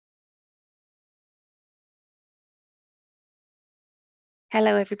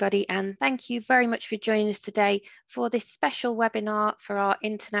Hello everybody, and thank you very much for joining us today for this special webinar for our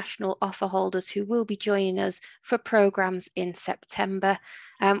international offer holders who will be joining us for programmes in September.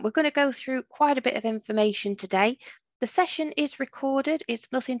 We're going to go through quite a bit of information today. The session is recorded,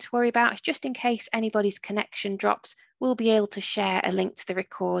 it's nothing to worry about, it's just in case anybody's connection drops, we'll be able to share a link to the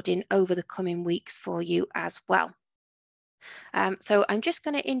recording over the coming weeks for you as well. So I'm just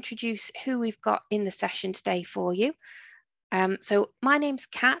going to introduce who we've got in the session today for you. So my name's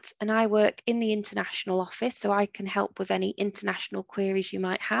Kat and I work in the international office, so I can help with any international queries you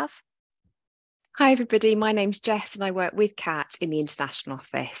might have. Hi everybody, my name's Jess and I work with Kat in the international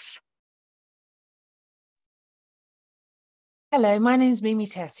office. Hello, my name's Mimi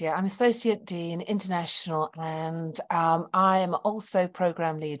Tessia. I'm Associate Dean International and I am also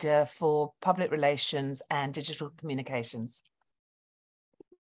Programme Leader for Public Relations and Digital Communications.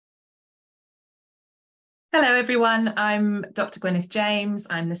 Hello everyone, I'm Dr. Gwyneth James.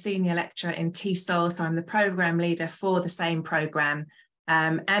 I'm the Senior Lecturer in TESOL, so I'm the Programme Leader for the same programme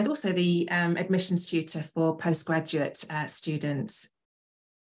and also the Admissions Tutor for postgraduate students.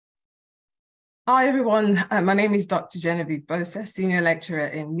 Hi everyone, my name is Dr. Genevieve Bosa, Senior Lecturer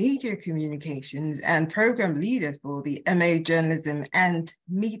in Media Communications and Programme Leader for the MA Journalism and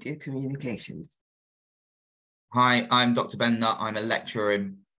Media Communications. Hi, I'm Dr. Ben Nutt. I'm a lecturer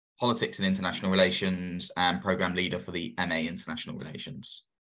in Politics and International Relations and Programme Leader for the MA International Relations.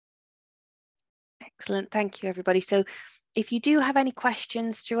 Excellent, thank you everybody. So if you do have any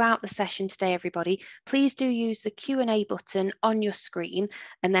questions throughout the session today, everybody, please do use the Q&A button on your screen,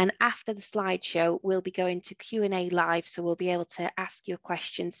 and then after the slideshow, we'll be going to Q&A live, so we'll be able to ask your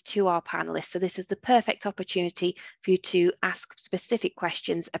questions to our panelists. So this is the perfect opportunity for you to ask specific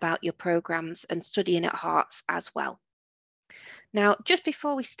questions about your programmes and studying at Herts as well. Now, just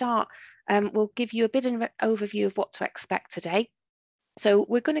before we start, we'll give you a bit of an overview of what to expect today. So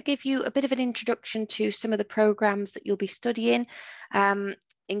we're going to give you a bit of an introduction to some of the programmes that you'll be studying,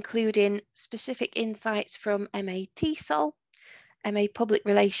 including specific insights from MA TESOL, MA Public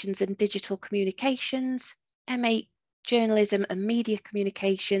Relations and Digital Communications, MA Journalism and Media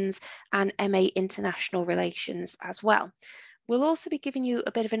Communications, and MA International Relations as well. We'll also be giving you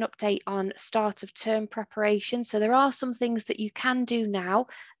a bit of an update on start of term preparation. So there are some things that you can do now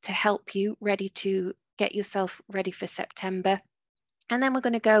to help you ready to get yourself ready for September. And then we're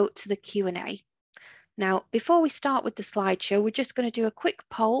going to go to the Q&A. Now, before we start with the slideshow, we're just going to do a quick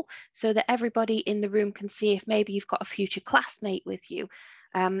poll so that everybody in the room can see if maybe you've got a future classmate with you.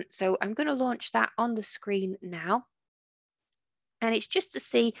 So I'm going to launch that on the screen now. And it's just to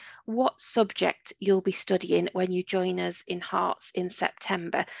see what subject you'll be studying when you join us in Herts in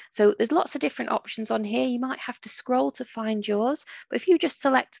September. So there's lots of different options on here. You might have to scroll to find yours, but if you just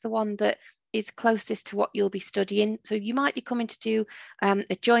select the one that is closest to what you'll be studying, so you might be coming to do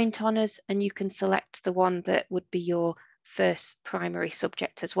a joint honours, and you can select the one that would be your first primary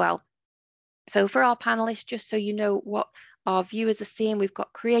subject as well. So for our panellists, just so you know what our viewers are seeing, we've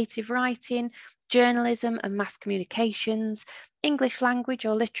got creative writing, journalism and mass communications, English language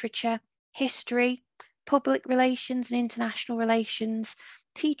or literature, history, public relations and international relations,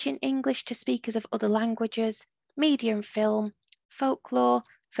 teaching English to speakers of other languages, media and film, folklore,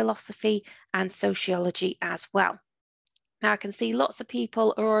 philosophy and sociology as well. Now I can see lots of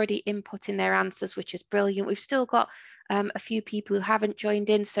people are already inputting their answers, which is brilliant. We've still got a few people who haven't joined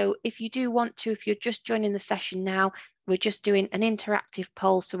in. So if you do want to, if you're just joining the session now, we're just doing an interactive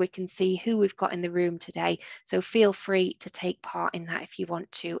poll so we can see who we've got in the room today. So feel free to take part in that if you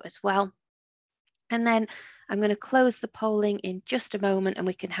want to as well. And then I'm going to close the polling in just a moment and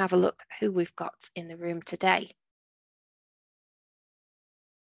we can have a look who we've got in the room today.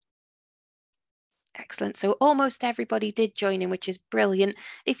 Excellent. So almost everybody did join in, which is brilliant.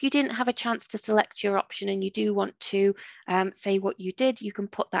 If you didn't have a chance to select your option and you do want to say what you did, you can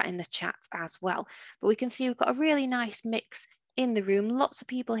put that in the chat as well. But we can see we've got a really nice mix in the room. Lots of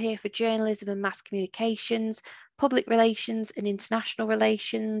people here for journalism and mass communications, public relations and international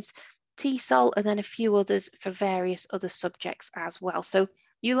relations, TESOL, and then a few others for various other subjects as well. So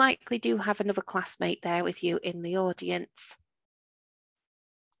you likely do have another classmate there with you in the audience.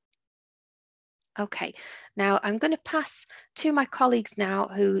 Okay, now I'm going to pass to my colleagues now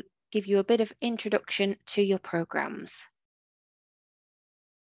who give you a bit of introduction to your programmes.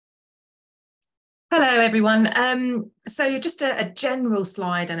 Hello everyone. So just a general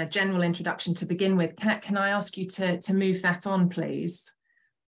slide and a general introduction to begin with. Kat, can I ask you to move that on, please?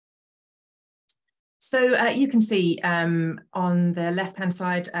 So you can see on the left-hand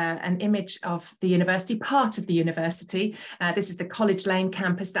side an image of the university, part of the university. This is the College Lane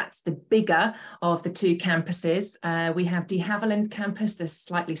campus. That's the bigger of the two campuses. We have De Havilland campus, the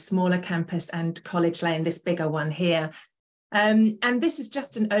slightly smaller campus, and College Lane, this bigger one here. And this is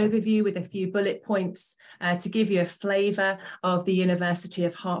just an overview with a few bullet points to give you a flavour of the University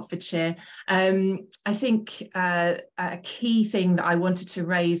of Hertfordshire. I think a key thing that I wanted to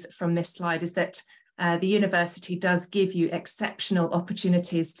raise from this slide is that the university does give you exceptional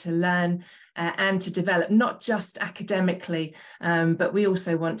opportunities to learn and to develop, not just academically, but we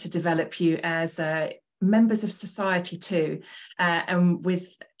also want to develop you as members of society too, and with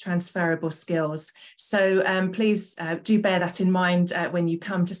transferable skills. So please do bear that in mind when you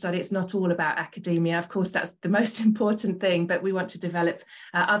come to study. It's not all about academia. Of course, that's the most important thing, but we want to develop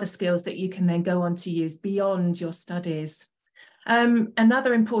other skills that you can then go on to use beyond your studies.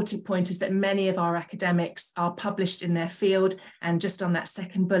 Another important point is that many of our academics are published in their field, and just on that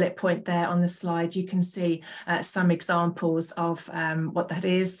second bullet point there on the slide, you can see some examples of what that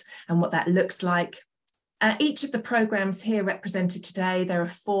is and what that looks like. Each of the programmes here represented today, there are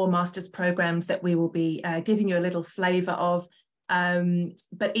 4 master's programmes that we will be giving you a little flavour of,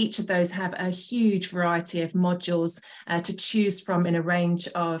 but each of those have a huge variety of modules to choose from in a range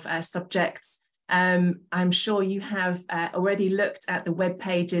of subjects. I'm sure you have already looked at the web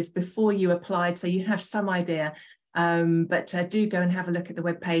pages before you applied, so you have some idea. But do go and have a look at the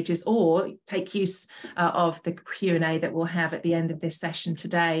web pages, or take use of the Q&A that we'll have at the end of this session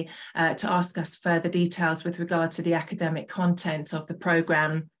today to ask us further details with regard to the academic content of the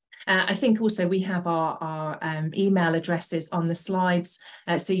programme. I think also we have our email addresses on the slides,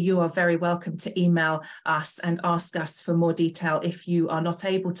 so you are very welcome to email us and ask us for more detail if you are not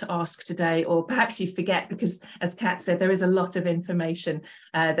able to ask today, or perhaps you forget, because as Kat said, there is a lot of information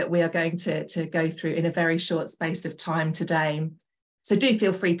that we are going to go through in a very short space of time today. So do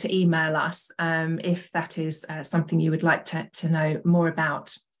feel free to email us if that is something you would like to know more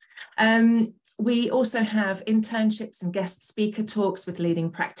about. We also have internships and guest speaker talks with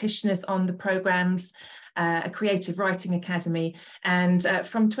leading practitioners on the programmes, a creative writing academy, and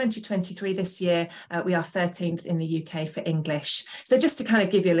from 2023 this year, we are 13th in the UK for English. So just to kind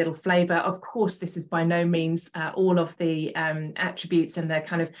of give you a little flavour, of course, this is by no means all of the attributes and the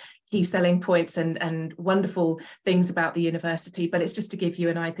kind of key selling points and wonderful things about the university, but it's just to give you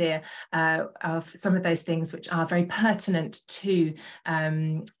an idea of some of those things which are very pertinent to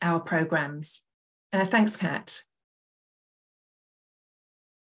our programmes. Thanks, Kat.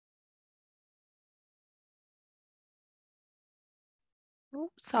 Oh,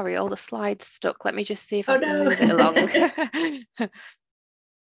 sorry, all the slides stuck. Let me just see if I can move it along.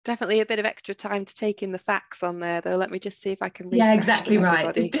 Definitely a bit of extra time to take in the facts on there, though. Let me just see if I can refresh. Yeah, exactly right.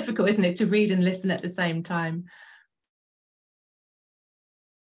 Everybody. It's difficult, isn't it, to read and listen at the same time.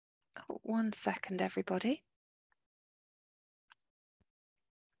 Oh, 1 second, everybody.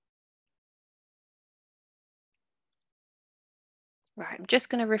 Right, I'm just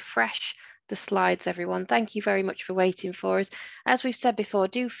going to refresh the slides, everyone. Thank you very much for waiting for us. As we've said before,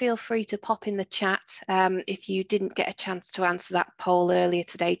 do feel free to pop in the chat if you didn't get a chance to answer that poll earlier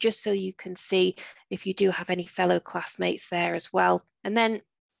today, just so you can see if you do have any fellow classmates there as well. And then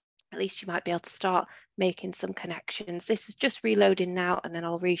at least you might be able to start making some connections. This is just reloading now, and then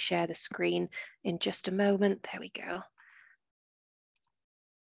I'll reshare the screen in just a moment. There we go.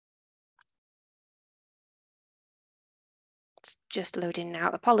 Just loading now.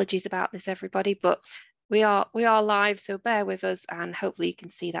 Apologies about this, everybody, but we are live, so bear with us, and hopefully you can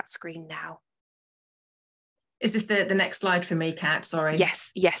see that screen now. Is this the next slide for me, Kat? Sorry.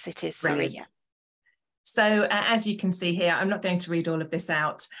 Yes, it is. Sorry. Brilliant. Yeah. So as you can see here, I'm not going to read all of this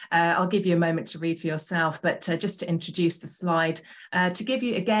out. I'll give you a moment to read for yourself, but just to introduce the slide, to give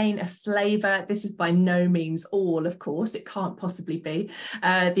you again a flavour, this is by no means all, of course, it can't possibly be,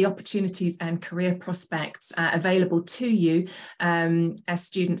 the opportunities and career prospects available to you as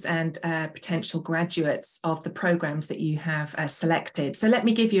students and potential graduates of the programmes that you have selected. So let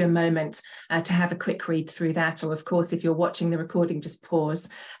me give you a moment to have a quick read through that, or of course, if you're watching the recording, just pause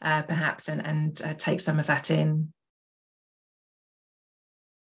perhaps and take some of that in.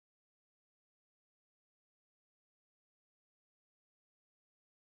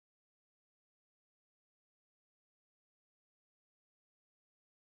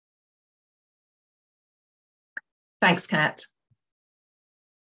 Thanks, Kat.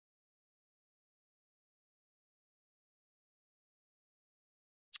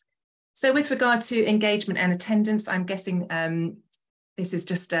 So with regard to engagement and attendance, I'm guessing this is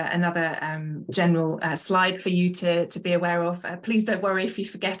just another general slide for you to be aware of. Please don't worry if you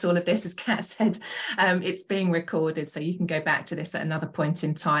forget all of this, as Kat said. It's being recorded, so you can go back to this at another point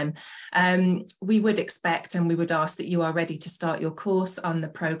in time. We would expect and we would ask that you are ready to start your course on the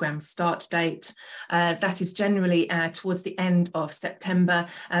programme start date. That is generally towards the end of September,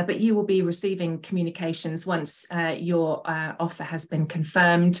 but you will be receiving communications once your offer has been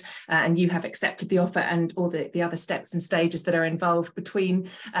confirmed and you have accepted the offer and all the other steps and stages that are involved between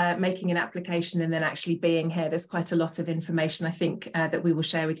making an application and then actually being here. There's quite a lot of information, I think, that we will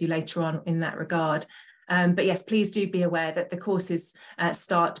share with you later on in that regard. But yes, please do be aware that the courses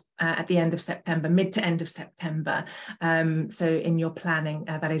start at the end of September, mid to end of September. So in your planning,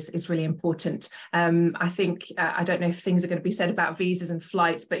 that is really important. I think, I don't know if things are going to be said about visas and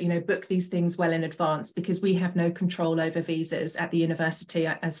flights, but, you know, book these things well in advance, because we have no control over visas at the university,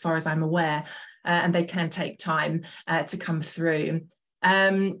 as far as I'm aware, and they can take time to come through.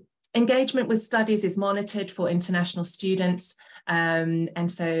 Engagement with studies is monitored for international students.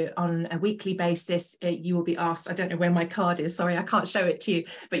 And so on a weekly basis, you will be asked, I don't know where my card is, sorry, I can't show it to you,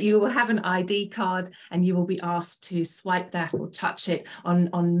 but you will have an ID card and you will be asked to swipe that or touch it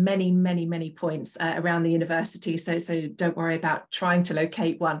on many points around the university. So don't worry about trying to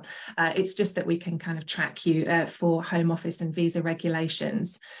locate one. It's just that we can kind of track you for Home Office and visa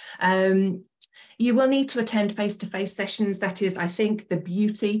regulations. You will need to attend face-to-face sessions. That is, I think, the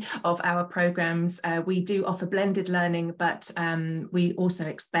beauty of our programmes. We do offer blended learning, but we also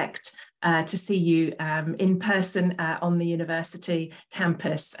expect to see you in person on the university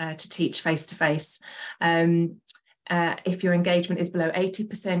campus to teach face-to-face. If your engagement is below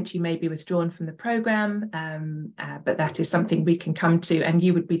 80%, you may be withdrawn from the programme, but that is something we can come to, and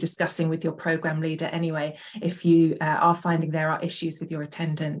you would be discussing with your programme leader anyway if you are finding there are issues with your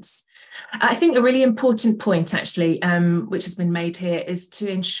attendance. I think a really important point, actually, which has been made here, is to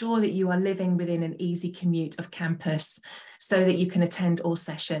ensure that you are living within an easy commute of campus so that you can attend all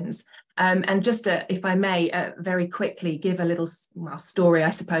sessions. And just if I may very quickly give a little story,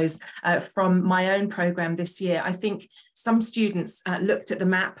 I suppose, from my own programme this year. I think some students looked at the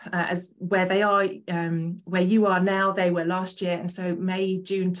map as where they are, where you are now, they were last year. And so May,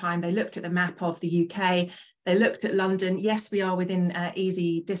 June time, they looked at the map of the UK. They looked at London. Yes, we are within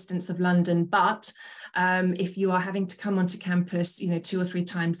easy distance of London, but if you are having to come onto campus, 2 or 3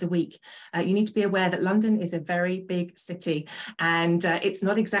 times a week, you need to be aware that London is a very big city, and it's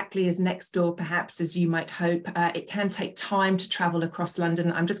not exactly as next door, perhaps, as you might hope. It can take time to travel across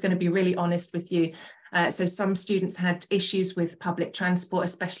London. I'm just going to be really honest with you. So some students had issues with public transport,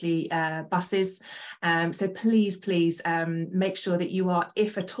 especially buses. So please make sure that you are,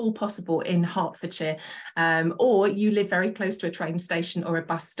 if at all possible, in Hertfordshire, or you live very close to a train station or a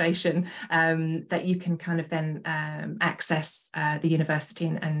bus station, that you can kind of then access the university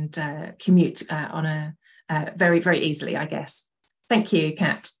and commute on a very easily, I guess. Thank you,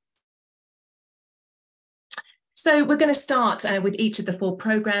 Kat. So we're going to start with each of the 4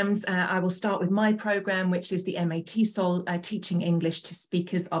 programmes. I will start with my programme, which is the MA TESOL, Teaching English to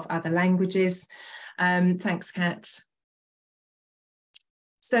Speakers of Other Languages. Thanks, Kat.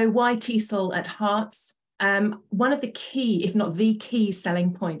 So why TESOL at Herts? One of the key, if not the key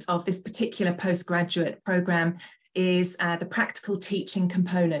selling point of this particular postgraduate programme is the practical teaching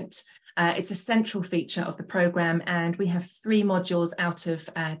component. It's a central feature of the programme, and we have 3 modules out of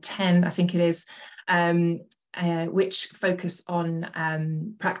 10, I think it is, which focus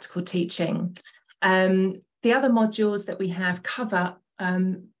on practical teaching. The other modules that we have cover,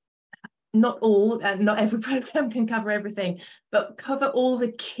 not all, not every programme can cover everything, but cover all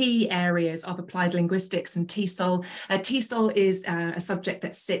the key areas of applied linguistics and TESOL. TESOL is a subject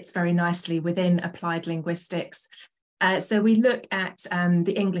that sits very nicely within applied linguistics. So we look at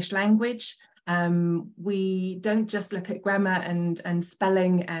the English language. We don't just look at grammar and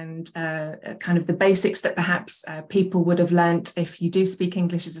spelling and kind of the basics that perhaps people would have learnt. If you do speak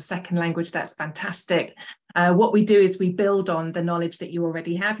English as a second language, that's fantastic. What we do is we build on the knowledge that you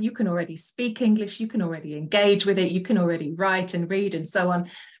already have. You can already speak English, you can already engage with it, you can already write and read and so on.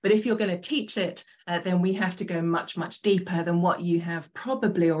 But if you're going to teach it, then we have to go much deeper than what you have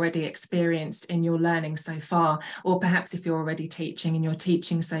probably already experienced in your learning so far, or perhaps if you're already teaching and you're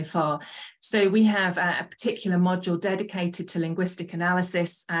teaching so far. So we have a particular module dedicated to linguistic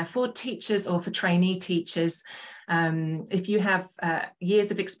analysis for teachers or for trainee teachers. If you have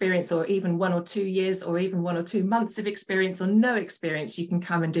years of experience, or even 1 or 2 years, or even 1 or 2 months of experience, or no experience, you can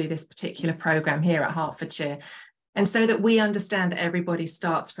come and do this particular programme here at Hertfordshire. And so that we understand that everybody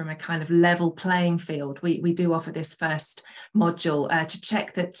starts from a kind of level playing field, we do offer this first module to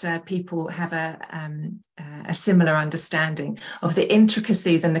check that people have a similar understanding of the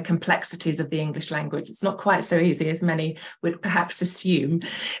intricacies and the complexities of the English language. It's not quite so easy as many would perhaps assume.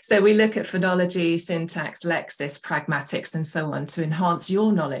 So we look at phonology, syntax, lexis, pragmatics, and so on to enhance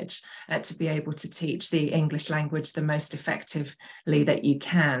your knowledge to be able to teach the English language the most effectively that you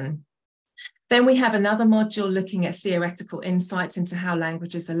can. Then we have another module looking at theoretical insights into how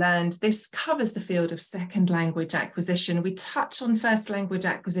languages are learned. This covers the field of second language acquisition. We touch on first language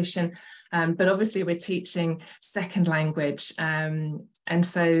acquisition, but obviously we're teaching second language. And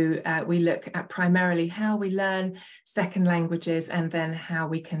so we look at primarily how we learn second languages and then how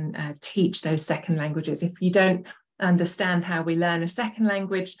we can teach those second languages. If you don't understand how we learn a second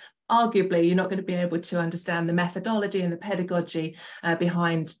language, arguably, you're not going to be able to understand the methodology and the pedagogy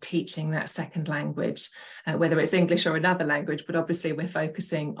behind teaching that second language, whether it's English or another language, but obviously we're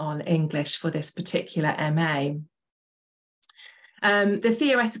focusing on English for this particular MA. The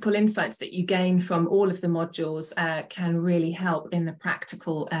theoretical insights that you gain from all of the modules can really help in the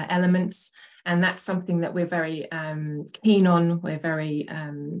practical elements. And that's something that we're very keen on. We're very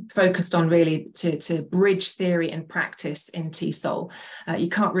focused on really to bridge theory and practice in TESOL. You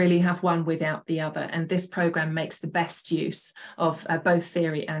can't really have one without the other. And this program makes the best use of both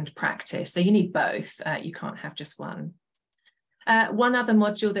theory and practice. So you need both. You can't have just one. One other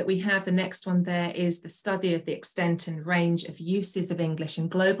module that we have, the next one there, is the study of the extent and range of uses of English in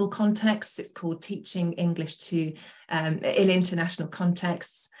global contexts. It's called Teaching English to in International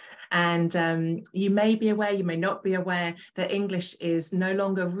Contexts. And you may be aware, you may not be aware, that English is no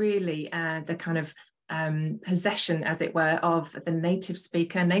longer really the kind of possession, as it were, of the native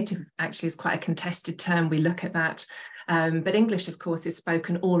speaker. Native actually is quite a contested term. We look at that. But English, of course, is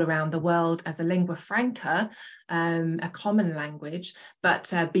spoken all around the world as a lingua franca, a common language.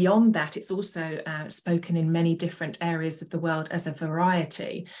 But beyond that, it's also spoken in many different areas of the world as a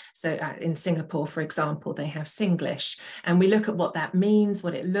variety. So in Singapore, for example, they have Singlish. And we look at what that means,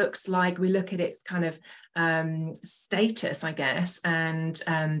 what it looks like. We look at its kind of status, I guess, and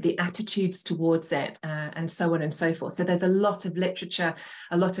the attitudes towards it, and so on and so forth. So there's a lot of literature,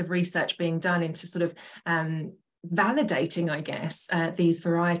 a lot of research being done into sort of validating, I guess, these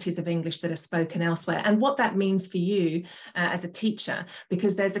varieties of English that are spoken elsewhere and what that means for you as a teacher,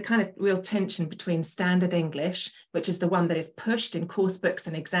 because there's a kind of real tension between standard English, which is the one that is pushed in course books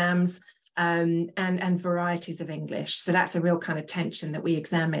and exams, and varieties of English. So that's a real kind of tension that we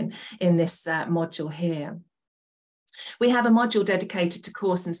examine in this module here. We have a module dedicated to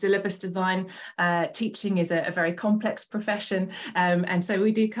course and syllabus design. Teaching is a very complex profession, and so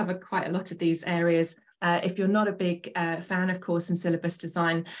we do cover quite a lot of these areas. If you're not a big fan of course and syllabus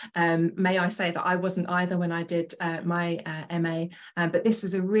design, may I say that I wasn't either when I did my MA, but this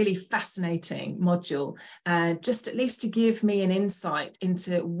was a really fascinating module, just at least to give me an insight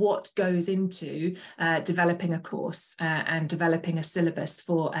into what goes into developing a course and developing a syllabus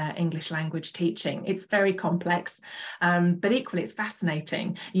for English language teaching. It's very complex, but equally it's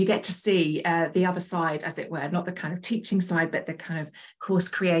fascinating. You get to see the other side, as it were, not the kind of teaching side, but the kind of course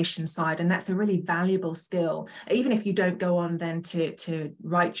creation side, and that's a really valuable skill, even if you don't go on then to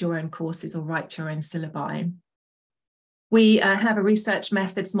write your own courses or write your own syllabi. We have a research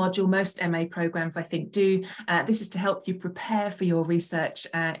methods module. Most MA programs, I think, do. This is to help you prepare for your research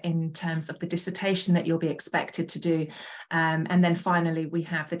in terms of the dissertation that you'll be expected to do. And then finally, we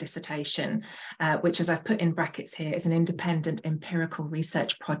have the dissertation, which, as I've put in brackets here, is an independent empirical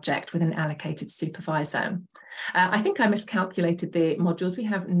research project with an allocated supervisor. I think I miscalculated the modules. We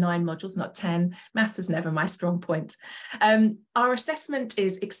have 9 modules, not 10. Maths is never my strong point. Our assessment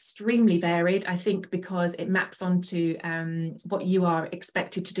is extremely varied, I think, because it maps onto what you are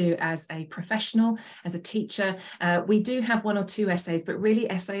expected to do as a professional, as a teacher. We do have 1 or 2 essays, but really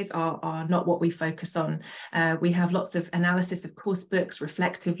essays are not what we focus on. We have lots of analysis of course books,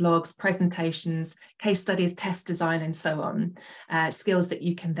 reflective logs, presentations, case studies, test design, and so on. Skills that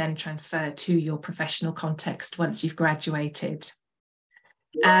you can then transfer to your professional context once you've graduated.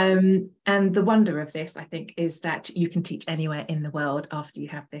 And the wonder of this, I think, is that you can teach anywhere in the world after you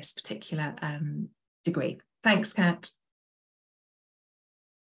have this particular degree. Thanks, Kat.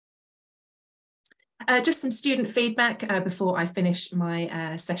 Just some student feedback before I finish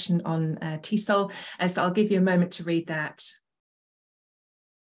my session on TESOL, so I'll give you a moment to read that.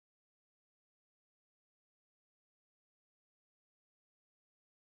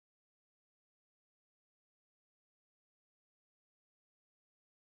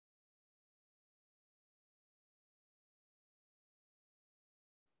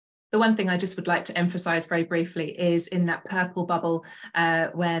 The one thing I just would like to emphasise very briefly is in that purple bubble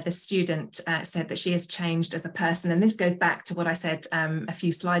where the student said that she has changed as a person. And this goes back to what I said a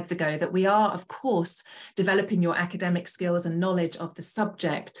few slides ago, that we are, of course, developing your academic skills and knowledge of the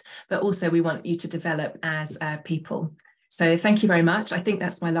subject, but also we want you to develop as people. So thank you very much. I think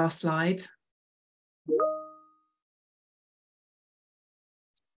that's my last slide.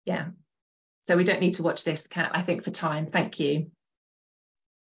 Yeah. So we don't need to watch this, Kat, I think, for time. Thank you.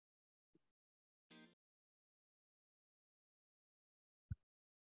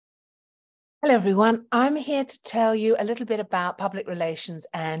 Hello, everyone. I'm here to tell you a little bit about public relations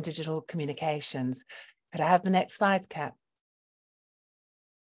and digital communications. Could I have the next slide, Kat?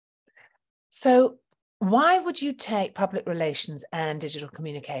 So why would you take public relations and digital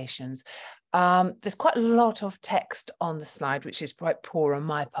communications? There's quite a lot of text on the slide, which is quite poor on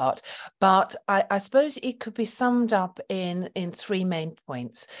my part, but I suppose it could be summed up in three main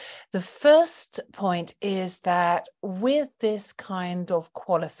points. The first point is that with this kind of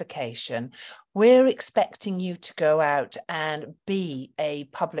qualification, we're expecting you to go out and be a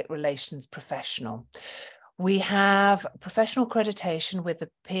public relations professional. We have professional accreditation with the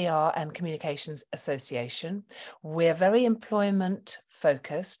PR and Communications Association. We're very employment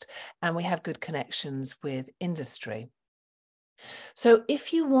focused and we have good connections with industry. So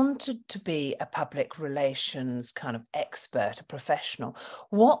if you wanted to be a public relations kind of expert, a professional,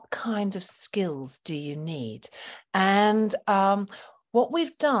 what kind of skills do you need? And what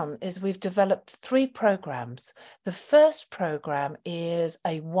we've done is we've developed 3 programs. The first program is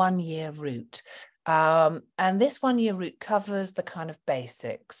a 1-year route. And this 1-year route covers the kind of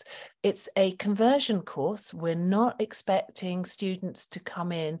basics. It's a conversion course. We're not expecting students to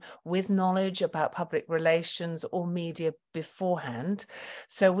come in with knowledge about public relations or media beforehand.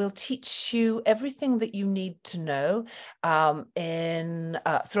 So we'll teach you everything that you need to know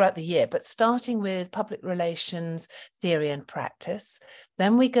throughout the year, but starting with public relations theory and practice.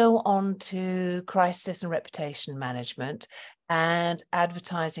 Then we go on to crisis and reputation management and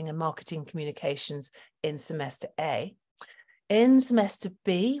advertising and marketing communications in semester A. In semester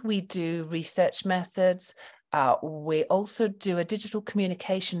B, we do research methods. We also do a digital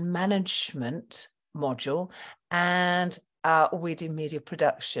communication management module, and we do media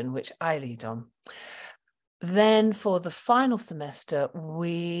production, which I lead on. Then for the final semester,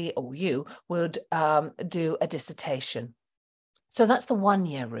 you would do a dissertation. So that's the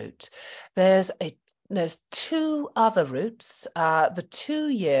 1-year route. There's 2 other routes. The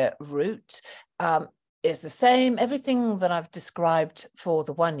 2-year route is the same, everything that I've described for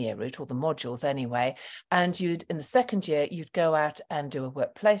the 1-year route, or the modules anyway. And in the second year, you'd go out and do a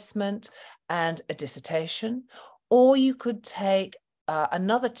work placement and a dissertation, or you could take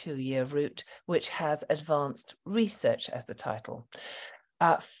another 2-year route, which has advanced research as the title.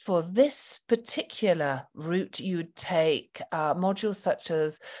 For this particular route, you would take modules such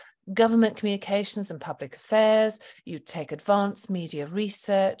as government communications and public affairs, you'd take advanced media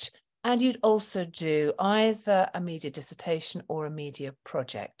research, and you'd also do either a media dissertation or a media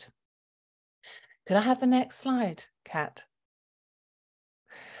project. Could I have the next slide, Kat?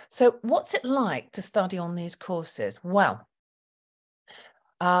 So what's it like to study on these courses? Well,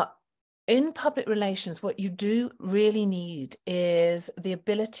 in public relations, what you do really need is the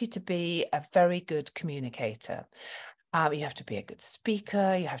ability to be a very good communicator. You have to be a good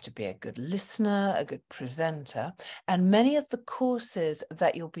speaker, you have to be a good listener, a good presenter. And many of the courses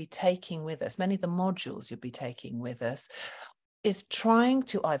that you'll be taking with us, many of the modules you'll be taking with us, is trying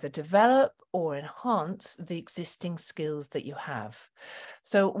to either develop or enhance the existing skills that you have.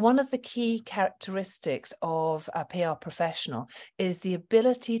 So one of the key characteristics of a PR professional is the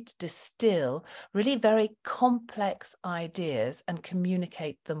ability to distill really very complex ideas and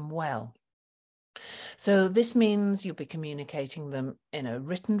communicate them well. So this means you'll be communicating them in a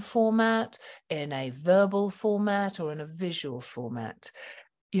written format, in a verbal format, or in a visual format.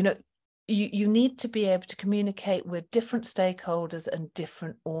 You know, you need to be able to communicate with different stakeholders and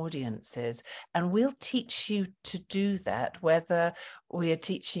different audiences. And we'll teach you to do that, whether we are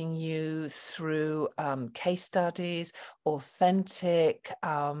teaching you through case studies, authentic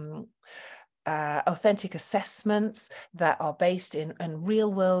assessments that are based in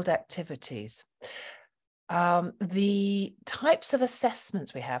real world activities. The types of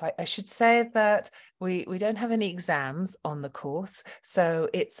assessments we have, I should say that we don't have any exams on the course, so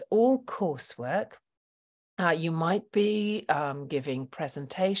it's all coursework. You might be giving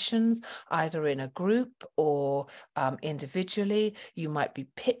presentations either in a group or individually. You might be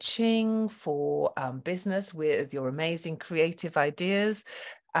pitching for business with your amazing creative ideas.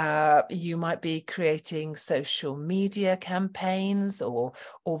 You might be creating social media campaigns or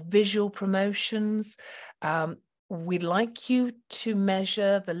visual promotions. We'd like you to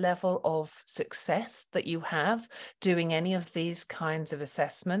measure the level of success that you have doing any of these kinds of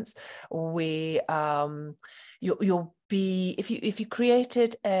assessments. You'll be, if you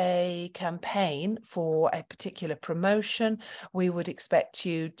created a campaign for a particular promotion, we would expect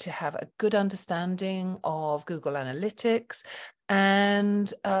you to have a good understanding of Google Analytics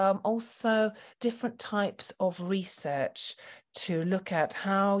and also different types of research to look at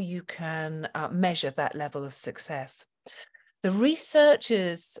how you can measure that level of success. The research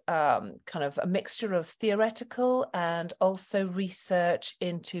is kind of a mixture of theoretical and also research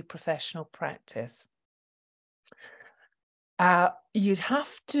into professional practice. You'd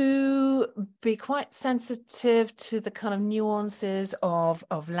have to be quite sensitive to the kind of nuances of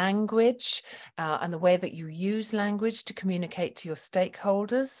language and the way that you use language to communicate to your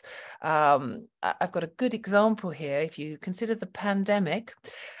stakeholders. I've got a good example here. If you consider the pandemic,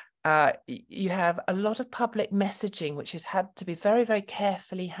 you have a lot of public messaging which has had to be very, very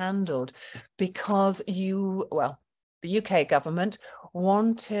carefully handled because the UK government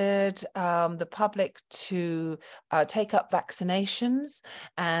wanted the public to take up vaccinations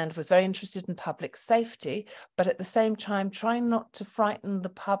and was very interested in public safety, but at the same time trying not to frighten the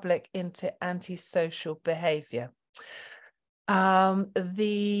public into antisocial behaviour.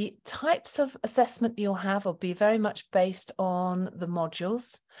 The types of assessment you'll have will be very much based on the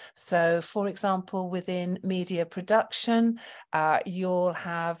modules. So, for example, within media production, you'll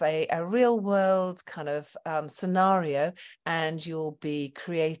have a real world kind of scenario, and you'll be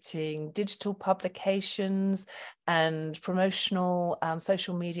creating digital publications and promotional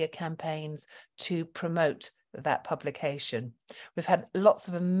social media campaigns to promote that publication. We've had lots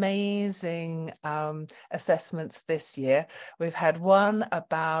of amazing assessments this year. We've had one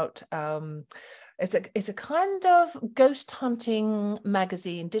about it's a kind of ghost hunting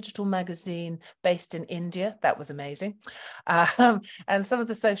magazine, digital magazine based in India. That was amazing. And some of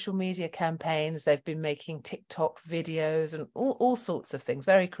the social media campaigns, they've been making TikTok videos and all sorts of things,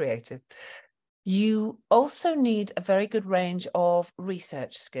 very creative. You also need a very good range of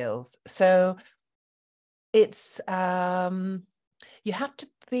research skills. So it's you have to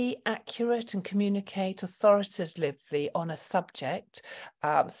be accurate and communicate authoritatively on a subject.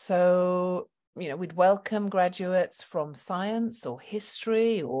 So, you know, we'd welcome graduates from science or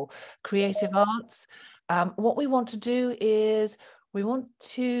history or creative arts. What we want to do is we want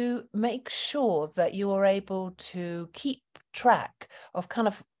to make sure that you are able to keep track of kind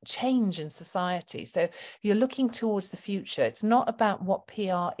of change in society. So you're looking towards the future. It's not about what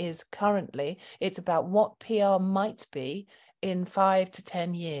PR is currently, it's about what PR might be in 5 to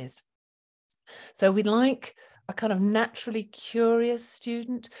 10 years. So we'd like a kind of naturally curious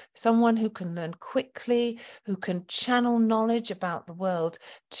student, someone who can learn quickly, who can channel knowledge about the world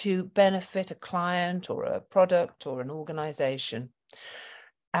to benefit a client or a product or an organization.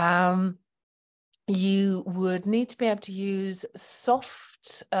 You would need to be able to use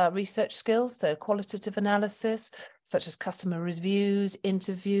soft research skills, so qualitative analysis, such as customer reviews,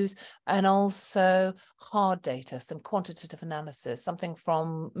 interviews, and also hard data, some quantitative analysis, something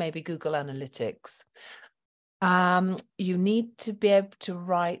from maybe Google Analytics. You need to be able to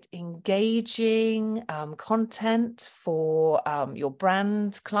write engaging content for your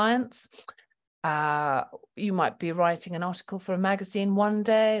brand clients. You might be writing an article for a magazine one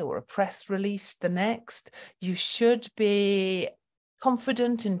day or a press release the next. You should be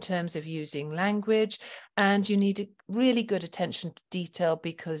confident in terms of using language, and you need a really good attention to detail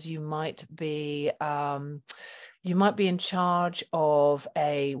because you might be in charge of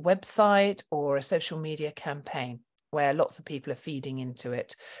a website or a social media campaign where lots of people are feeding into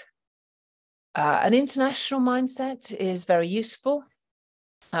it. An international mindset is very useful.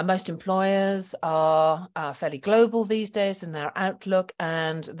 Most employers are fairly global these days in their outlook,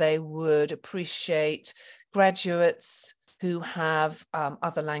 and they would appreciate graduates who have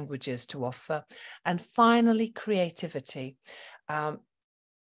other languages to offer. And finally, creativity.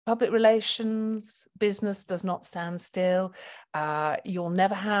 Public relations, business does not stand still. You'll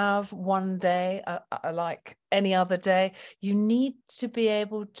never have one day like any other day. You need to be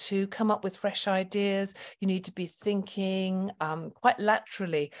able to come up with fresh ideas. You need to be thinking quite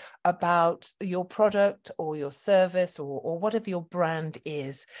laterally about your product or your service or whatever your brand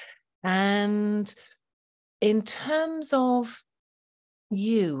is. And in terms of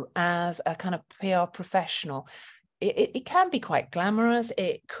you as a kind of PR professional, it can be quite glamorous.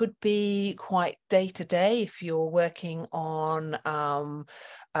 It could be quite day-to-day if you're working on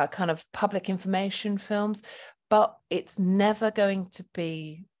kind of public information films. but it's never going to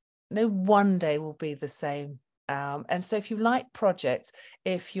be, no one day will be the same. And so if you like projects,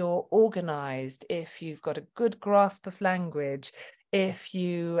 if you're organized, if you've got a good grasp of language, if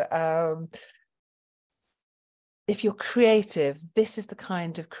you're creative, this is the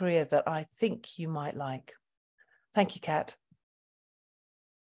kind of career that I think you might like. Thank you, Kat.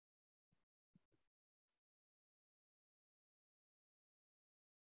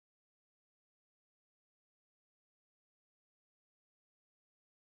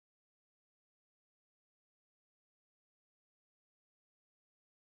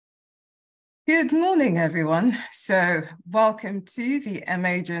 Good morning, everyone. So welcome to the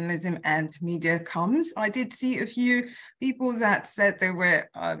MA Journalism and Media Comms. I did see a few people that said they were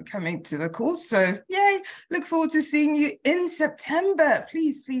coming to the course. So yay, look forward to seeing you in September.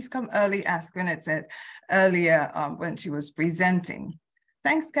 Please come early, as Gwyneth said earlier when she was presenting.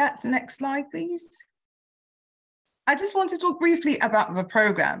 Thanks, Kat. Next slide, please. I just want to talk briefly about the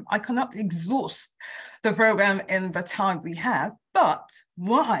program. I cannot exhaust the program in the time we have, but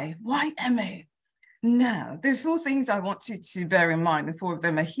why? Why MA? Now, there are 4 things I want you to bear in mind. The 4 of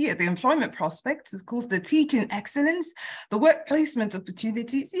them are here. The employment prospects, of course, the teaching excellence, the work placement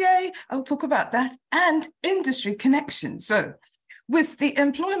opportunities, yay, I'll talk about that, and industry connections. So with the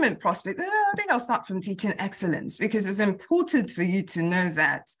employment prospect, I think I'll start from teaching excellence, because it's important for you to know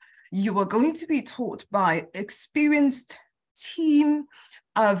that you are going to be taught by experienced team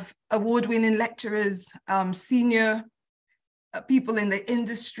of award-winning lecturers, senior people in the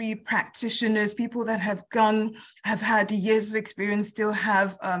industry, practitioners, people that have had years of experience, still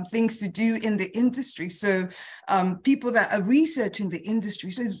have things to do in the industry. So people that are researching the industry.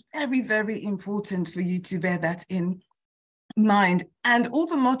 So it's very, very important for you to bear that in mind. And all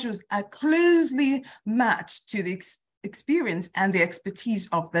the modules are closely matched to the experience and the expertise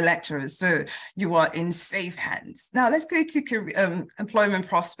of the lecturers. So you are in safe hands. Now let's go to employment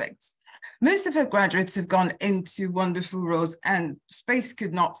prospects. Most of our graduates have gone into wonderful roles, and the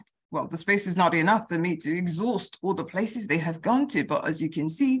space is not enough for me to exhaust all the places they have gone to. But as you can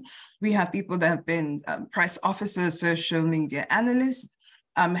see, we have people that have been press officers, social media analysts,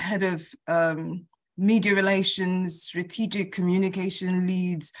 head of media relations, strategic communication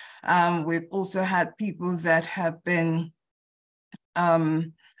leads. We've also had people that have been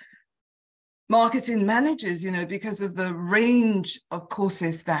marketing managers, because of the range of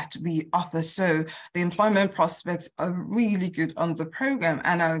courses that we offer. So the employment prospects are really good on the program.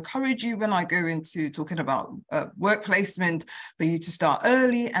 And I encourage you, when I go into talking about work placement, for you to start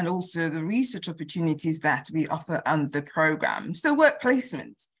early, and also the research opportunities that we offer on the program. So work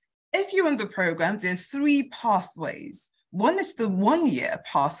placement. If you're in the program, there's 3 pathways. One is the 1-year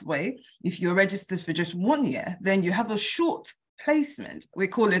pathway. If you're registered for just 1 year, then you have a short placement. We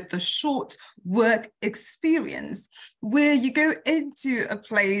call it the short work experience, where you go into a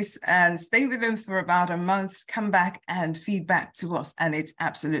place and stay with them for about a month, come back and feed back to us, and it's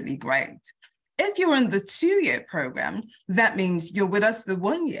absolutely great. If you're in the 2-year program, that means you're with us for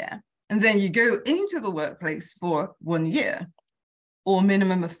 1 year, and then you go into the workplace for 1 year, or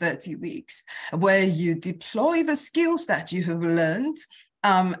minimum of 30 weeks, where you deploy the skills that you have learned,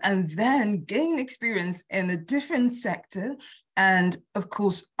 and then gain experience in a different sector, and of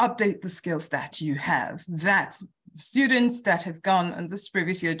course, update the skills that you have. That students that have gone on this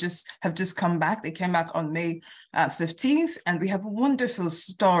previous year have just come back. They came back on May 15th, and we have wonderful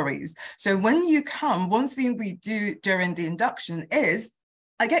stories. So when you come, one thing we do during the induction is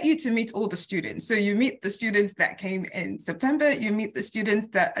I get you to meet all the students. So you meet the students that came in September, you meet the students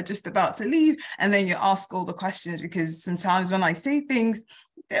that are just about to leave, and then you ask all the questions, because sometimes when I say things,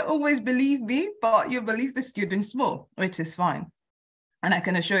 they always believe me, but you believe the students more, which is fine. And I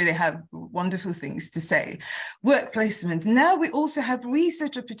can assure you they have wonderful things to say. Work placement. Now we also have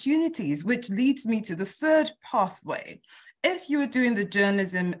research opportunities, which leads me to the 3rd pathway. If you are doing the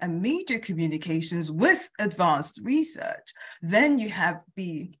journalism and media communications with advanced research, then you have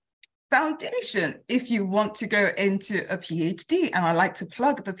the foundation if you want to go into a PhD. And I like to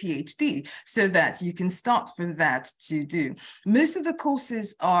plug the PhD so that you can start from that to do. Most of the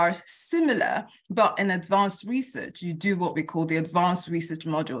courses are similar, but in advanced research, you do what we call the advanced research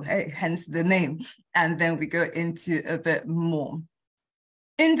module, hence the name. And then we go into a bit more.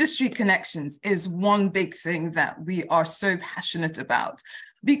 Industry connections is one big thing that we are so passionate about.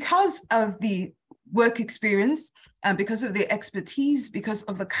 Because of the work experience, and because of the expertise, because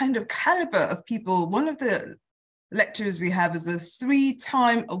of the kind of caliber of people, one of the lecturers we have is a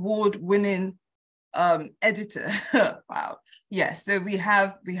 3-time award-winning editor. Wow. Yes. So we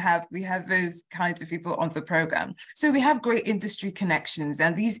have those kinds of people on the program. So we have great industry connections,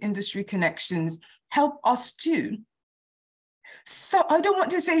 and these industry connections help us to. So I don't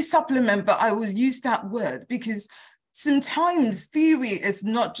want to say supplement, but I will use that word because sometimes theory is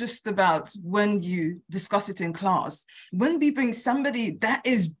not just about when you discuss it in class. When we bring somebody that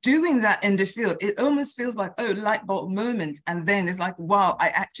is doing that in the field, it almost feels like, oh, light bulb moment. And then it's like, wow, I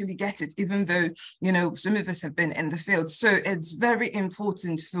actually get it, even though, you know, some of us have been in the field. So it's very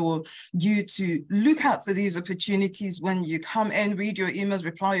important for you to look out for these opportunities when you come in, read your emails,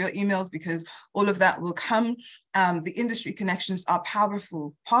 reply your emails, because all of that will come. The industry connections are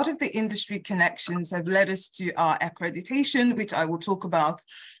powerful. Part of the industry connections have led us to our accreditation, which I will talk about,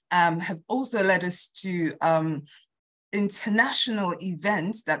 have also led us to international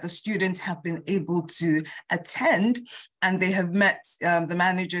events that the students have been able to attend, and they have met the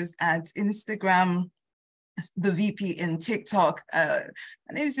managers at Instagram, the VP in TikTok, and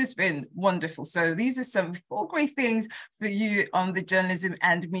it's just been wonderful. So these are some 4 great things for you on the journalism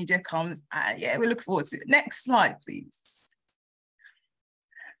and media comms. Yeah, we look forward to it. Next slide, please.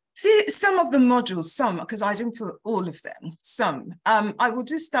 See some of the modules, some, because I didn't put all of them, some. I will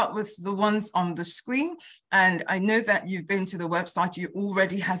just start with the ones on the screen. And I know that you've been to the website, you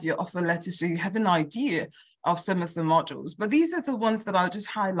already have your offer letter, so you have an idea of some of the modules, but these are the ones that I'll just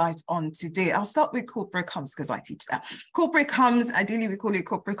highlight on today. I'll start with corporate comms because I teach that. Corporate comms, ideally we call it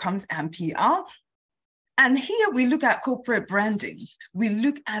corporate comms and PR. And here we look at corporate branding. We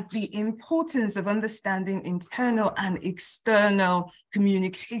look at the importance of understanding internal and external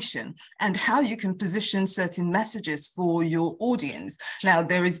communication and how you can position certain messages for your audience. Now,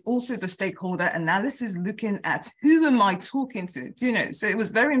 there is also the stakeholder analysis, looking at who am I talking to, do you know? So it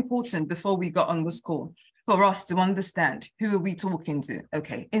was very important before we got on this call for us to understand who are we talking to.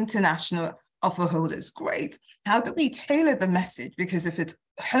 Okay, international offer holders, great. How do we tailor the message? Because if it's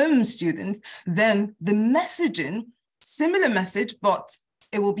home students, then the messaging, similar message, but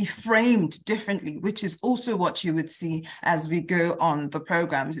it will be framed differently, which is also what you would see as we go on the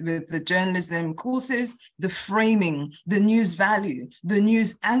programs with the journalism courses, the framing, the news value, the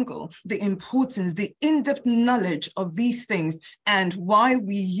news angle, the importance, the in-depth knowledge of these things, and why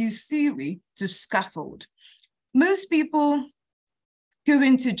we use theory to scaffold. Most people go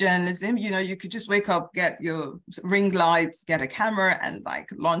into journalism, you know, you could just wake up, get your ring lights, get a camera, and like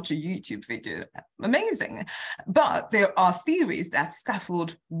launch a YouTube video. Amazing. But there are theories that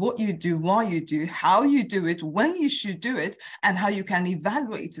scaffold what you do, why you do, how you do it, when you should do it, and how you can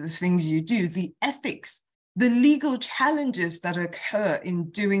evaluate the things you do, the ethics, the legal challenges that occur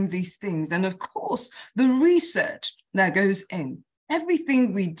in doing these things, and of course, the research that goes in.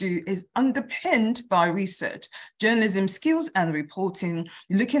 Everything we do is underpinned by research, journalism skills and reporting,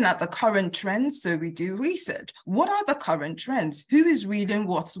 looking at the current trends. So we do research. What are the current trends? Who is reading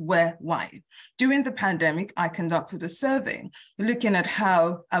what, where, why? During the pandemic, I conducted a survey looking at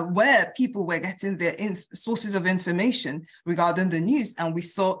how, where people were getting their sources of information regarding the news. And we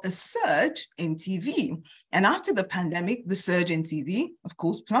saw a surge in TV. And after the pandemic, the surge in TV, of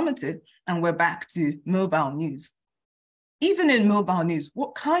course, plummeted, and we're back to mobile news. Even in mobile news,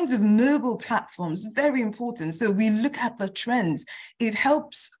 what kinds of mobile platforms? Very important. So we look at the trends. It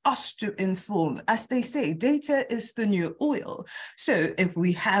helps us to inform. As they say, data is the new oil. So if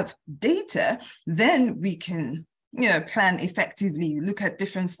we have data, then we can, you know, plan effectively, look at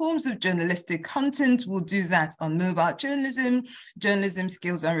different forms of journalistic content. We'll do that on mobile journalism, journalism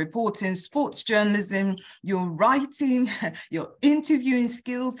skills and reporting, sports journalism, your writing, your interviewing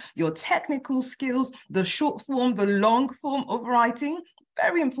skills, your technical skills, the short form, the long form of writing.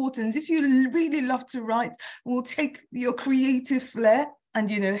 Very important. If you really love to write, we'll take your creative flair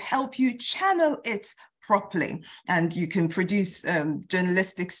and, you know, help you channel it properly, and you can produce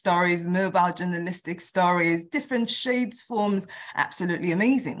journalistic stories, mobile journalistic stories, different shades, forms, absolutely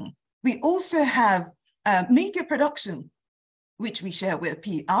amazing. We also have media production, which we share with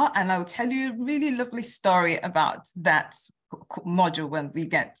PR, and I'll tell you a really lovely story about that module when we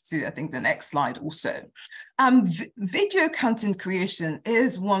get to, I think, the next slide also. Video content creation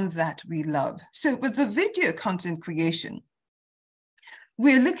is one that we love. So with the video content creation,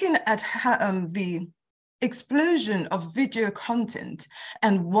 we're looking at how, the explosion of video content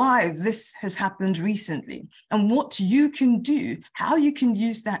and why this has happened recently, and what you can do, how you can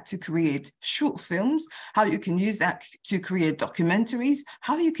use that to create short films, how you can use that to create documentaries,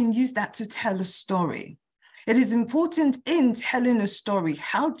 how you can use that to tell a story. It is important in telling a story.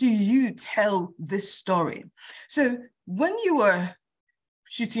 How do you tell this story? So when you are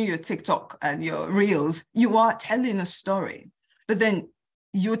shooting your TikTok and your reels, you are telling a story, but then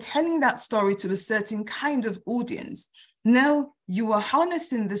you're telling that story to a certain kind of audience. Now you are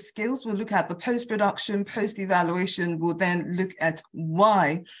harnessing the skills. We'll look at the post-production, post-evaluation. We'll then look at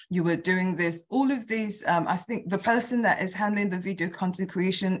why you were doing this. All of these, I think the person that is handling the video content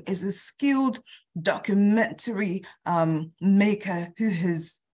creation is a skilled documentary maker who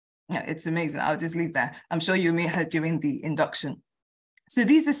has, yeah, it's amazing. I'll just leave that. I'm sure you meet her during the induction. So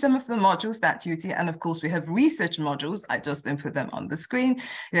these are some of the modules that you see. And of course, we have research modules. I just then put them on the screen.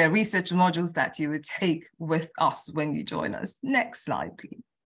 They're research modules that you would take with us when you join us. Next slide, please.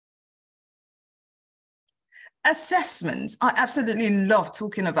 Assessments. I absolutely love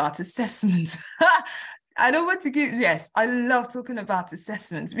talking about assessments. I don't want to give, yes, I love talking about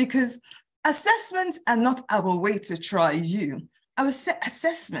assessments because assessments are not our way to try you. Our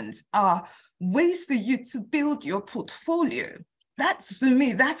assessments are ways for you to build your portfolio. That's, for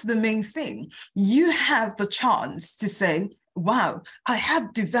me, that's the main thing. You have the chance to say, wow, I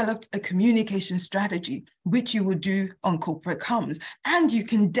have developed a communication strategy, which you will do on corporate comms. And you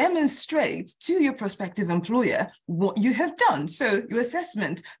can demonstrate to your prospective employer what you have done. So your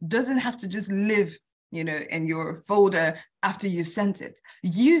assessment doesn't have to just live, you know, in your folder after you've sent it.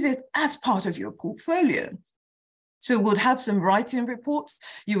 Use it as part of your portfolio. So we'll have some writing reports.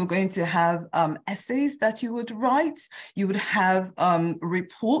 You were going to have essays that you would write. You would have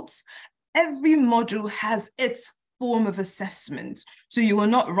reports. Every module has its form of assessment. So you will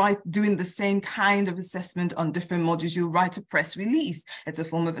not doing the same kind of assessment on different modules. You write a press release. It's a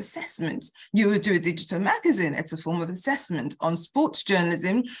form of assessment. You will do a digital magazine. It's a form of assessment. On sports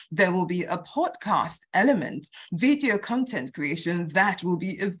journalism, there will be a podcast element. Video content creation, that will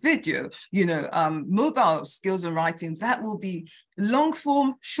be a video. You know, mobile skills and writing, that will be long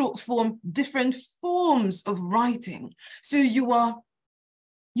form, short form, different forms of writing. So you are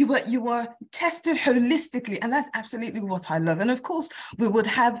tested holistically, and that's absolutely what I love. And of course, we would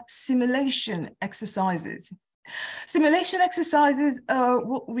have simulation exercises. Simulation exercises are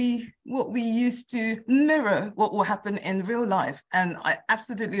what we use to mirror what will happen in real life. And I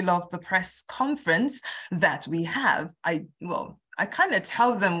absolutely love the press conference that we have. I kind of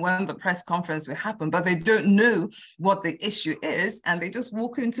tell them when the press conference will happen, but they don't know what the issue is. And they just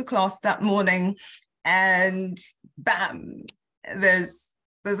walk into class that morning and bam, there's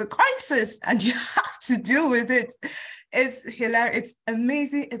a crisis and you have to deal with it. It's hilarious. It's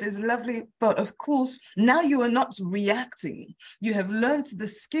amazing. It is lovely. But of course, now you are not reacting. You have learned the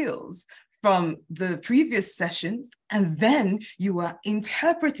skills from the previous sessions, and then you are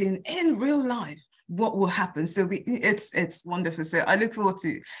interpreting in real life what will happen. So it's wonderful. So I look forward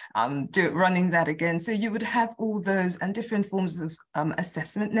to running that again. So you would have all those and different forms of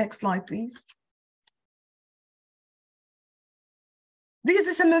assessment. Next slide, please. These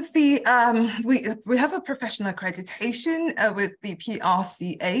are some of the, we have a professional accreditation with the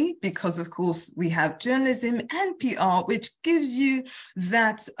PRCA because, of course, we have journalism and PR, which gives you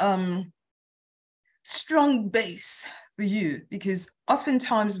that strong base for you, because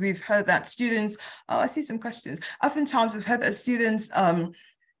oftentimes we've heard that students, oh, I see some questions. Oftentimes we've heard that students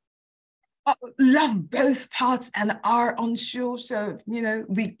love both parts and are unsure. So, you know,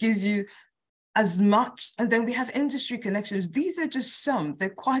 we give you as much, and then we have industry connections. These are just some, they're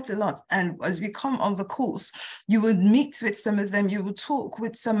quite a lot. And as we come on the course, you would meet with some of them, you would talk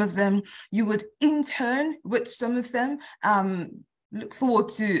with some of them, you would intern with some of them. Look forward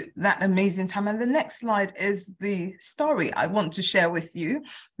to that amazing time. And the next slide is the story I want to share with you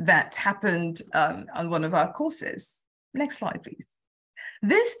that happened on one of our courses. Next slide, please.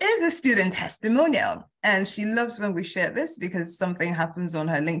 This is a student testimonial, and she loves when we share this because something happens on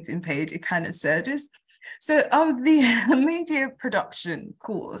her LinkedIn page, it kind of surges. So on the media production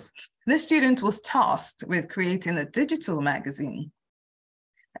course, the student was tasked with creating a digital magazine.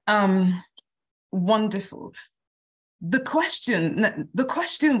 Wonderful. The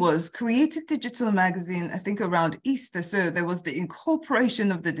question was created digital magazine, I think around Easter. So there was the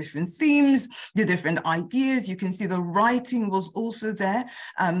incorporation of the different themes, the different ideas. You can see the writing was also there.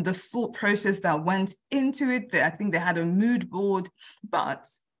 The thought process that went into it. I think they had a mood board. But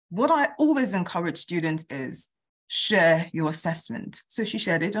what I always encourage students is share your assessment. So she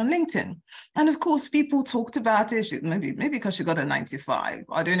shared it on LinkedIn. And of course, people talked about it. Maybe because she got a 95.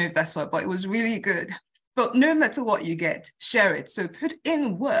 I don't know if that's what, but it was really good. But no matter what you get, share it. So put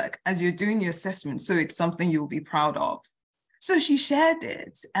in work as you're doing your assessment, so it's something you'll be proud of. So she shared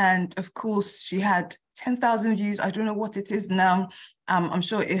it. And of course, she had 10,000 views. I don't know what it is now. I'm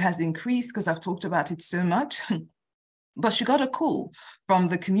sure it has increased because I've talked about it so much. But she got a call from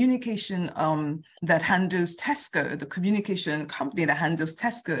the communication that handles Tesco, the communication company that handles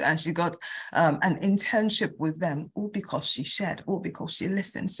Tesco, and she got an internship with them, all because she shared, all because she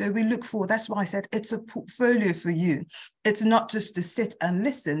listened. So we look forward. That's why I said it's a portfolio for you. It's not just to sit and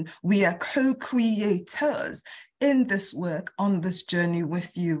listen. We are co-creators in this work, on this journey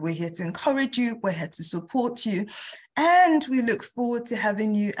with you. We're here to encourage you. We're here to support you. And we look forward to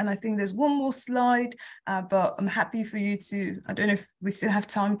having you. And I think there's one more slide, but I'm happy for you to, I don't know if we still have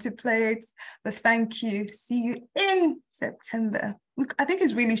time to play it, but thank you. See you in September. I think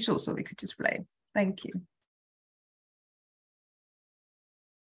it's really short, so we could just play. Thank you.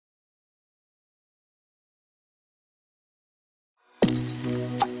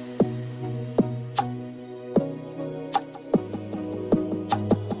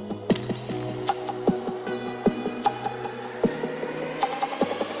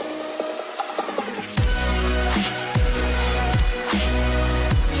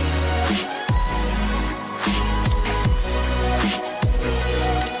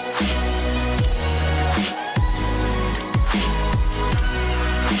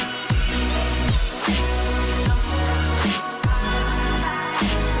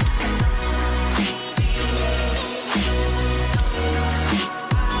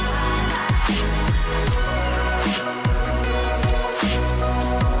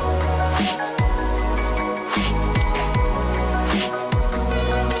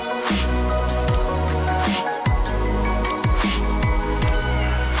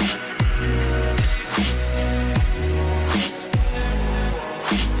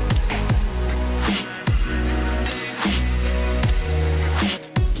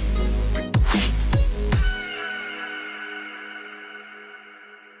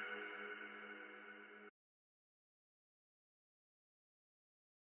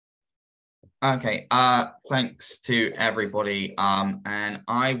 Okay, thanks to everybody. And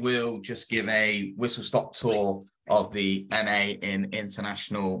I will just give a whistle-stop tour of the MA in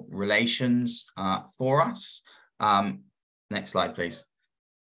International Relations for us. Next slide, please.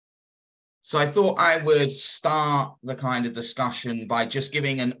 So I thought I would start the kind of discussion by just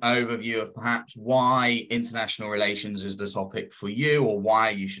giving an overview of perhaps why international relations is the topic for you, or why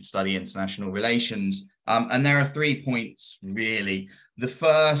you should study international relations. And there are 3 points, really. The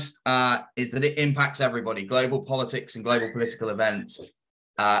first is that it impacts everybody. Global politics and global political events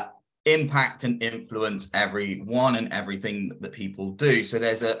impact and influence everyone and everything that people do. So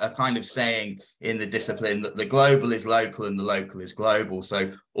there's a kind of saying in the discipline that the global is local and the local is global.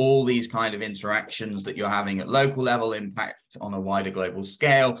 So all these kind of interactions that you're having at local level impact on a wider global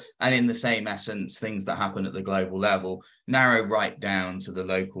scale. And in the same essence, things that happen at the global level narrow right down to the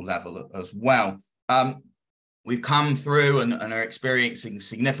local level as well. We've come through and are experiencing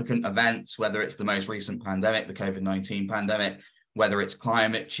significant events, whether it's the most recent pandemic, the COVID-19 pandemic, whether it's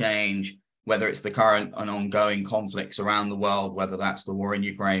climate change, whether it's the current and ongoing conflicts around the world, whether that's the war in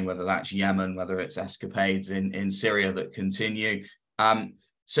Ukraine, whether that's Yemen, whether it's escapades in Syria that continue.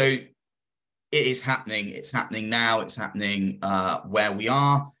 So it is happening. It's happening now. It's happening where we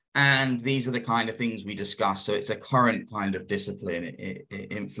are. And these are the kind of things we discuss. So it's a current kind of discipline. It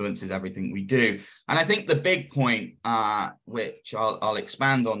influences everything we do. And I think the big point, which I'll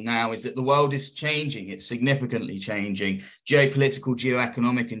expand on now, is that the world is changing. It's significantly changing. Geopolitical,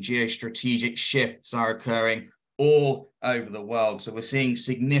 geoeconomic, and geostrategic shifts are occurring all over the world. So we're seeing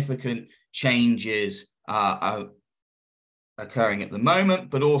significant changes occurring at the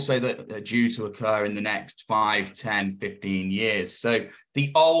moment, but also that are due to occur in the next 5, 10, 15 years. So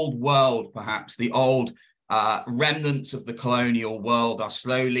the old world, perhaps the old remnants of the colonial world, are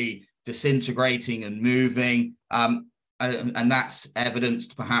slowly disintegrating and moving. And that's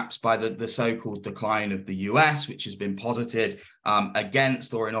evidenced perhaps by the so-called decline of the US, which has been posited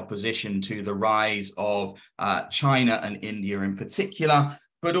against or in opposition to the rise of China and India in particular,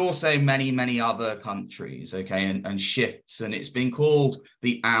 but also many, many other countries, okay, and shifts. And it's been called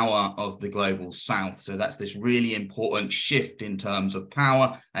the hour of the global south. So that's this really important shift in terms of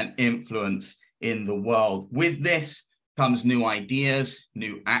power and influence in the world. With this comes new ideas,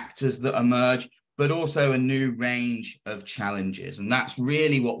 new actors that emerge, but also a new range of challenges. And that's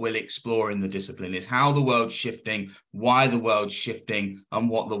really what we'll explore in the discipline, is how the world's shifting, why the world's shifting, and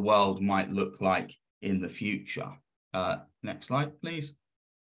what the world might look like in the future. Next slide, please.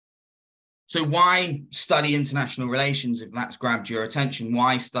 So why study international relations if that's grabbed your attention?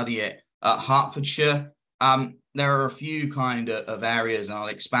 Why study it at Hertfordshire? There are a few kind of areas, and I'll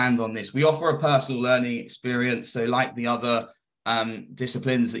expand on this. We offer a personal learning experience. So like the other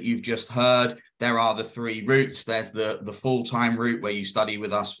disciplines that you've just heard, there are the 3 routes. There's the full-time route where you study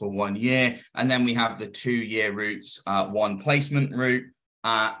with us for 1 year, and then we have the 2-year routes, 1 placement route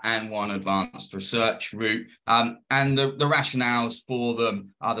and 1 advanced research route. And the rationales for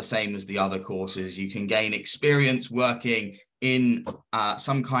them are the same as the other courses. You can gain experience working in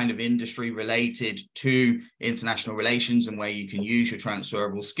some kind of industry related to international relations and where you can use your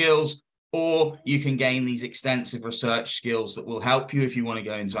transferable skills, or you can gain these extensive research skills that will help you if you want to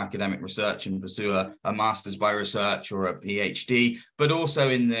go into academic research and pursue a master's by research or a PhD, but also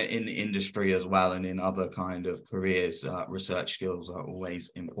in the industry as well, and in other kind of careers. Research skills are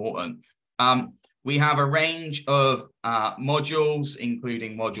always important. We have a range of modules,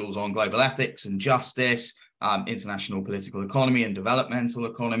 including modules on global ethics and justice, international political economy and developmental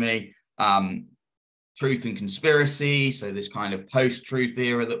economy, truth and conspiracy, so this kind of post-truth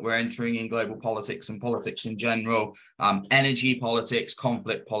era that we're entering in global politics and politics in general, energy politics,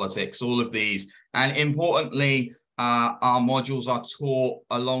 conflict politics, all of these. And importantly, our modules are taught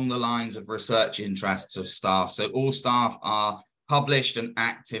along the lines of research interests of staff. So all staff are published and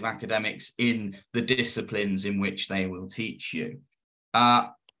active academics in the disciplines in which they will teach you.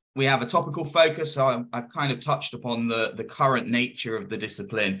 We have a topical focus, so I've kind of touched upon the current nature of the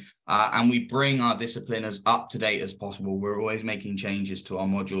discipline, and we bring our discipline as up to date as possible. We're always making changes to our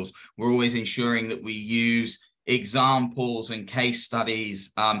modules. We're always ensuring that we use examples and case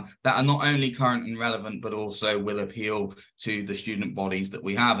studies that are not only current and relevant, but also will appeal to the student bodies that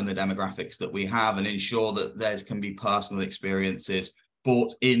we have and the demographics that we have, and ensure that there can be personal experiences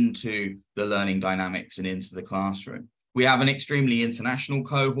brought into the learning dynamics and into the classroom. We have an extremely international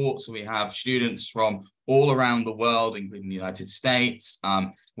cohort, so we have students from all around the world, including the United States,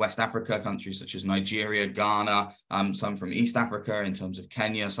 West Africa, countries such as Nigeria, Ghana, some from East Africa in terms of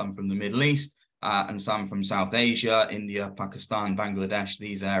Kenya, some from the Middle East, and some from South Asia, India, Pakistan, Bangladesh,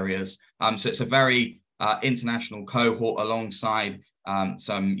 these areas. So it's a very international cohort alongside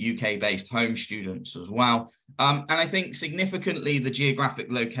some UK-based home students as well. And I think significantly, the geographic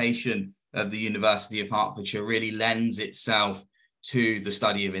location of the University of Hertfordshire really lends itself to the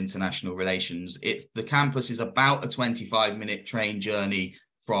study of international relations. The campus is about a 25-minute train journey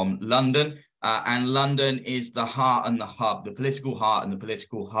from London, and London is the heart and the hub, the political heart and the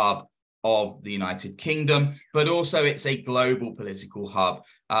political hub of the United Kingdom, but also it's a global political hub.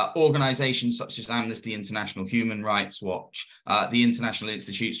 Organizations such as Amnesty International, Human Rights Watch, the International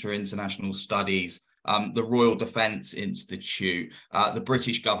Institutes for International Studies, the Royal Defence Institute, the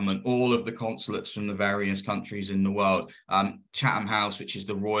British government, all of the consulates from the various countries in the world, Chatham House, which is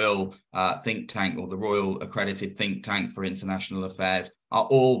the royal think tank, or the royal accredited think tank for international affairs, are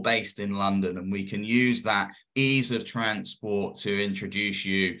all based in London. And we can use that ease of transport to introduce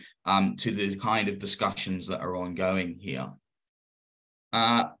you to the kind of discussions that are ongoing here.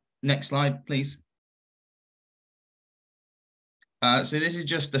 Next slide, please. So this is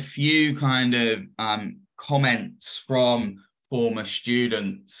just a few kind of comments from former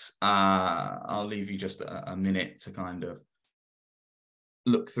students. I'll leave you just a minute to kind of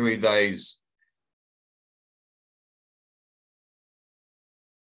look through those.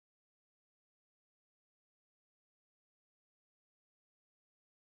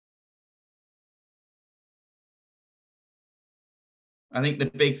 I think the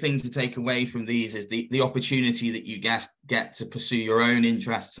big thing to take away from these is the opportunity that you get to pursue your own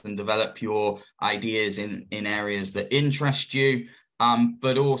interests and develop your ideas in areas that interest you,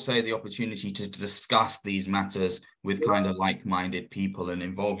 but also the opportunity to discuss these matters with kind of like-minded people and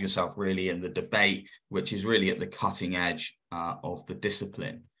involve yourself really in the debate, which is really at the cutting edge of the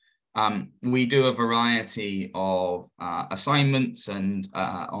discipline. We do a variety of assignments, and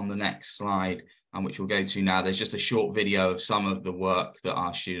on the next slide, which we'll go to now, there's just a short video of some of the work that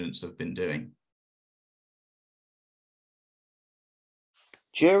our students have been doing.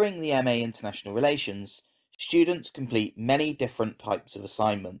 During the MA International Relations, students complete many different types of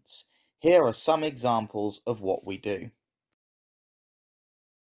assignments. Here are some examples of what we do.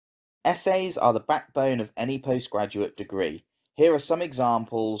 Essays are the backbone of any postgraduate degree. Here are some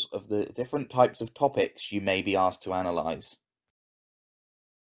examples of the different types of topics you may be asked to analyse.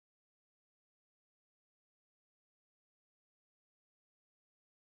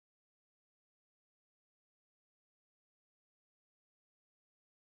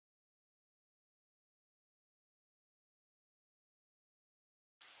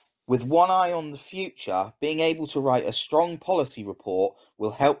 With one eye on the future, being able to write a strong policy report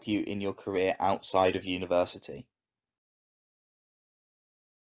will help you in your career outside of university.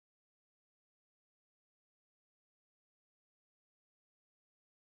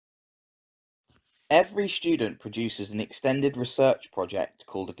 Every student produces an extended research project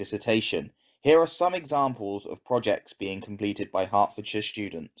called a dissertation. Here are some examples of projects being completed by Hertfordshire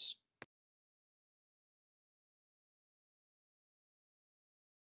students.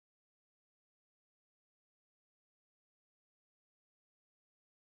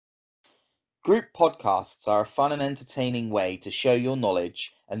 Group podcasts are a fun and entertaining way to show your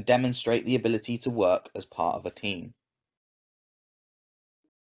knowledge and demonstrate the ability to work as part of a team.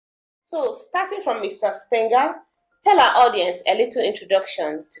 So, starting from Mr. Springer, tell our audience a little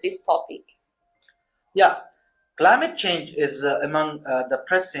introduction to this topic. Yeah, climate change is among the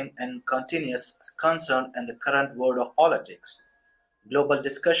pressing and continuous concern in the current world of politics. Global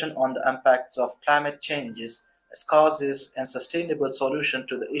discussion on the impacts of climate changes, its causes, and sustainable solutions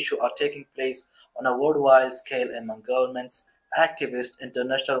to the issue are taking place on a worldwide scale among governments, activists,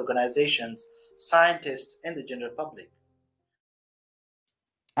 international organizations, scientists, and the general public.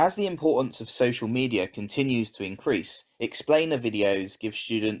 As the importance of social media continues to increase, explainer videos give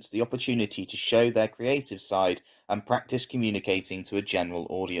students the opportunity to show their creative side and practice communicating to a general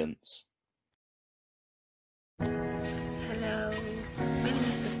audience. Hello, my name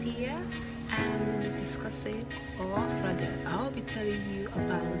is Sophia, and we'll be discussing, or rather, I'll be telling you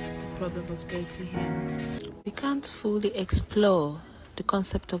about the problem of dirty hands. We can't fully explore the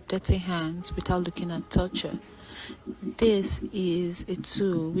concept of dirty hands without looking at torture. This is a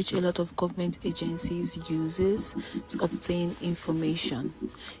tool which a lot of government agencies uses to obtain information.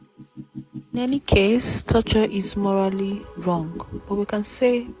 In any case, torture is morally wrong, but we can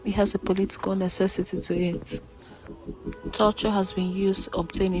say it has a political necessity to it. Torture has been used to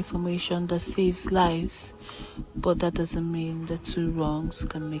obtain information that saves lives, but that doesn't mean that two wrongs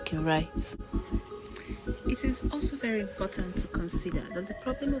can make a right. It is also very important to consider that the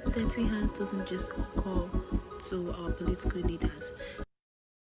problem of dirty hands doesn't just occur to our political leaders.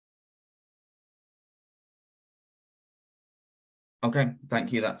 Okay,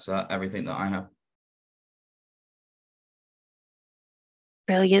 thank you. That's everything that I have.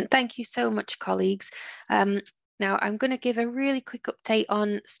 Brilliant. Thank you so much, colleagues. Now, I'm going to give a really quick update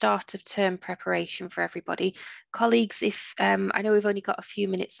on start of term preparation for everybody. Colleagues, if I know we've only got a few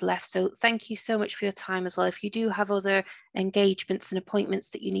minutes left, so thank you so much for your time as well. If you do have other engagements and appointments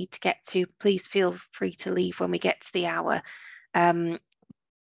that you need to get to, please feel free to leave when we get to the hour.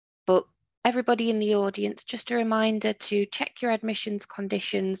 But everybody in the audience, just a reminder to check your admissions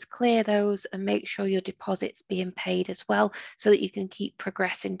conditions, clear those, and make sure your deposit's being paid as well, so that you can keep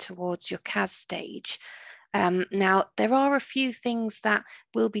progressing towards your CAS stage. Now, there are a few things that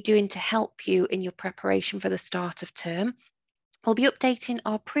we'll be doing to help you in your preparation for the start of term. We'll be updating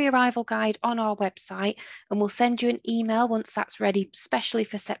our pre-arrival guide on our website, and we'll send you an email once that's ready, especially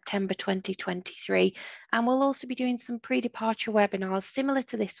for September 2023. And we'll also be doing some pre-departure webinars similar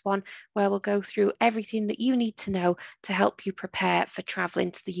to this one, where we'll go through everything that you need to know to help you prepare for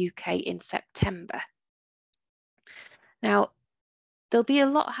travelling to the UK in September. Now, there'll be a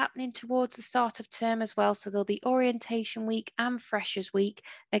lot happening towards the start of term as well. So there'll be orientation week and freshers week.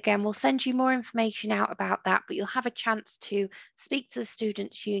 Again, we'll send you more information out about that, but you'll have a chance to speak to the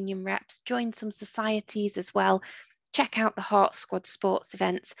students' union reps, join some societies as well, check out the Heart Squad sports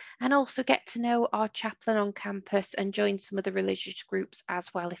events, and also get to know our chaplain on campus and join some of the religious groups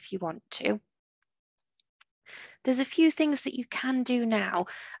as well if you want to. There's a few things that you can do now.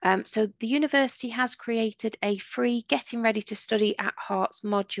 So the university has created a free Getting Ready to Study at Hearts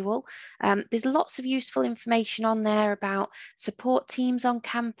module. There's lots of useful information on there about support teams on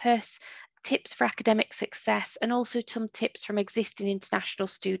campus, tips for academic success, and also some tips from existing international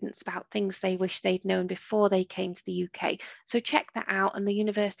students about things they wish they'd known before they came to the UK. So check that out, and the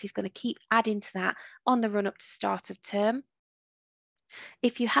university is going to keep adding to that on the run up to start of term.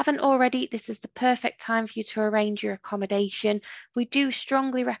 If you haven't already, this is the perfect time for you to arrange your accommodation. We do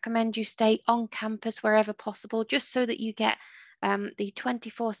strongly recommend you stay on campus wherever possible, just so that you get the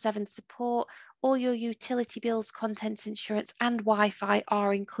 24/7 support. All your utility bills, contents insurance, and Wi-Fi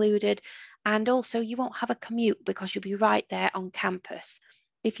are included. And also you won't have a commute because you'll be right there on campus.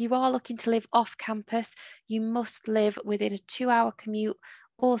 If you are looking to live off campus, you must live within a 2-hour commute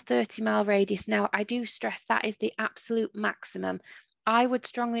or 30-mile radius. Now, I do stress that is the absolute maximum. I would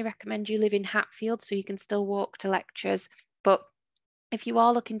strongly recommend you live in Hatfield so you can still walk to lectures. But if you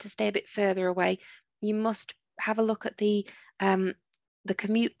are looking to stay a bit further away, you must have a look at the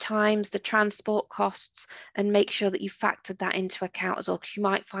commute times, the transport costs, and make sure that you factored that into account as well, because you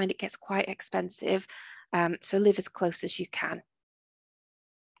might find it gets quite expensive. So live as close as you can.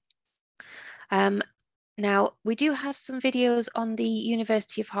 Now, we do have some videos on the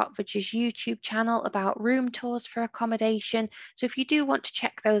University of Hertfordshire's YouTube channel about room tours for accommodation. So if you do want to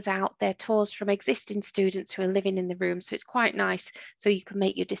check those out, they're tours from existing students who are living in the room. So it's quite nice, so you can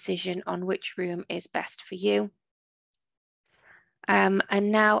make your decision on which room is best for you. And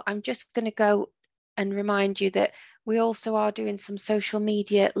now I'm just going to go and remind you that we also are doing some social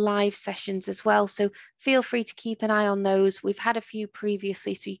media live sessions as well. So feel free to keep an eye on those. We've had a few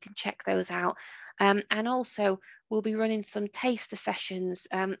previously, so you can check those out. And also we'll be running some taster sessions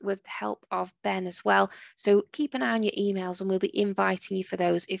with the help of Ben as well. So keep an eye on your emails and we'll be inviting you for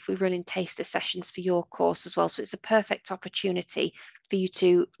those if we're running taster sessions for your course as well. So it's a perfect opportunity for you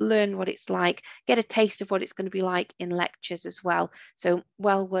to learn what it's like, get a taste of what it's going to be like in lectures as well. So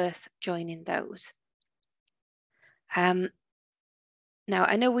well worth joining those. Now,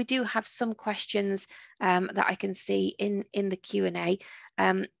 I know we do have some questions that I can see in the Q&A.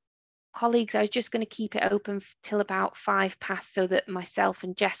 Colleagues, I was just going to keep it open till about 5 past so that myself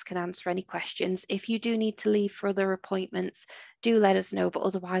and Jess can answer any questions. If you do need to leave for other appointments, do let us know, but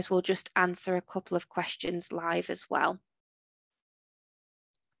otherwise we'll just answer a couple of questions live as well.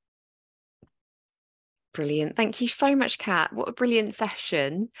 Brilliant. Thank you so much, Kat. What a brilliant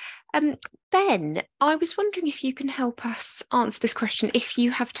session. Ben, I was wondering if you can help us answer this question if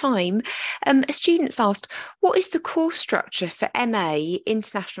you have time. A student's asked, what is the course structure for MA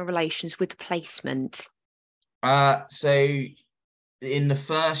International Relations with placement? So in the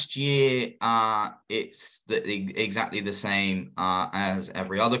first year, it's exactly the same as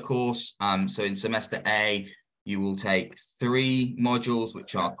every other course. So in semester A, you will take 3 modules,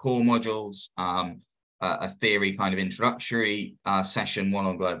 which are core modules, a theory kind of introductory session, 1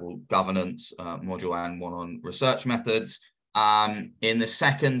 on global governance module and 1 on research methods. In the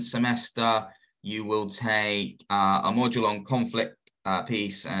second semester, you will take a module on conflict,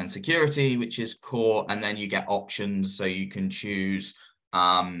 peace and security, which is core, and then you get options, so you can choose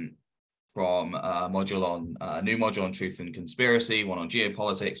from a module on a new module on truth and conspiracy, 1 on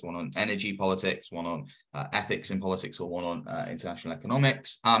geopolitics, 1 on energy politics, 1 on ethics in politics, or 1 on international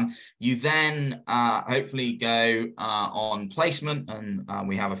economics. You then hopefully go on placement, and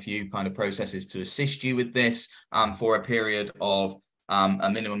we have a few kind of processes to assist you with this for a period of a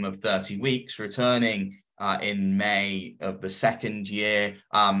minimum of 30 weeks, returning in May of the second year,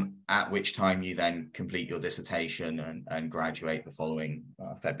 at which time you then complete your dissertation and graduate the following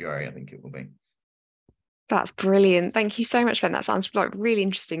February, I think it will be. That's brilliant. Thank you so much, Ben. That sounds like a really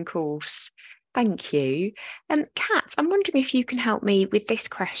interesting course. Thank you. Kat, I'm wondering if you can help me with this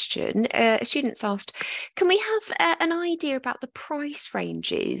question. A student's asked, can we have an idea about the price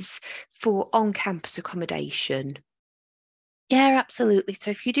ranges for on-campus accommodation? Yeah, absolutely. So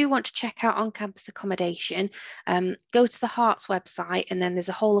if you do want to check out on-campus accommodation, go to the Herts website, and then there's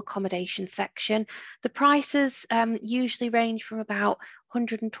a whole accommodation section. The prices usually range from about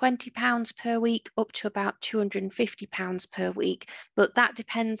 £120 per week up to about £250 per week, but that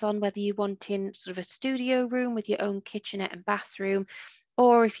depends on whether you want in sort of a studio room with your own kitchenette and bathroom,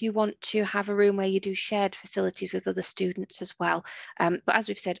 or if you want to have a room where you do shared facilities with other students as well. But as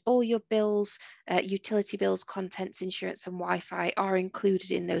we've said, all your bills, utility bills, contents, insurance and Wi-Fi are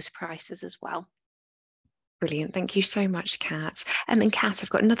included in those prices as well. Brilliant. Thank you so much, Kat. And Kat, I've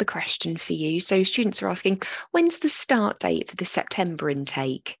got another question for you. So students are asking, when's the start date for the September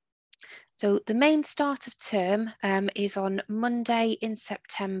intake? So the main start of term is on Monday in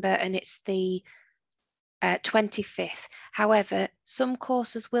September, and it's the 25th. However, some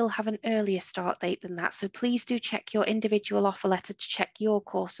courses will have an earlier start date than that, so please do check your individual offer letter to check your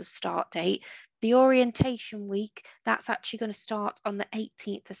course's start date. The orientation week, that's actually going to start on the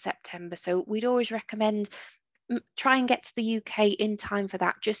 18th of September, so we'd always recommend try and get to the UK in time for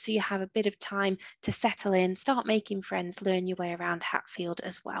that, just so you have a bit of time to settle in, start making friends, learn your way around Hatfield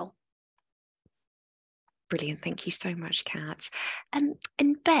as well. Brilliant. Thank you so much, Kat. And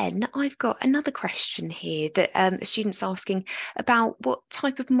Ben, I've got another question here that a student's asking about what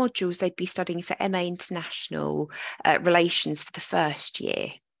type of modules they'd be studying for MA International Relations for the first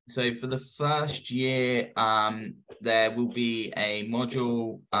year. So for the first year, there will be a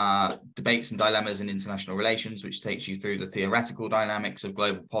module, Debates and Dilemmas in International Relations, which takes you through the theoretical dynamics of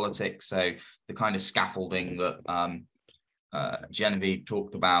global politics. So the kind of scaffolding that Genevieve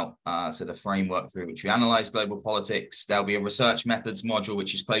talked about, so the framework through which we analyze global politics. There'll be a research methods module,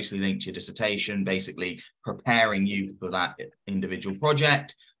 which is closely linked to your dissertation, basically preparing you for that individual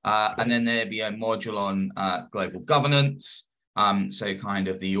project. And then there'll be a module on global governance, so kind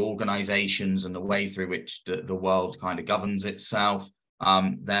of the organizations and the way through which the world kind of governs itself.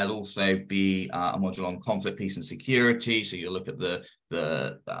 There'll also be a module on conflict, peace and security. So you'll look at the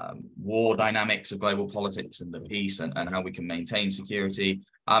war dynamics of global politics and the peace and how we can maintain security.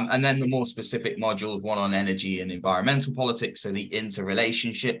 And then the more specific modules, one on energy and environmental politics, so the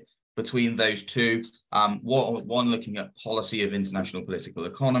interrelationship between those two. One looking at policy of international political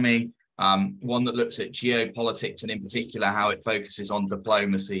economy, one that looks at geopolitics and in particular how it focuses on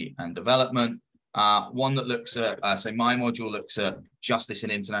diplomacy and development. One that looks at, so my module looks at justice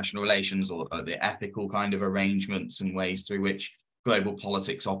in international relations, or the ethical kind of arrangements and ways through which global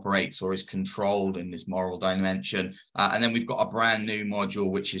politics operates or is controlled in this moral dimension. And then we've got a brand new module,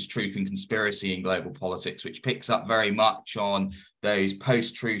 which is truth and conspiracy in global politics, which picks up very much on those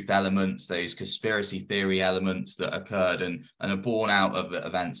post-truth elements, those conspiracy theory elements that occurred and are born out of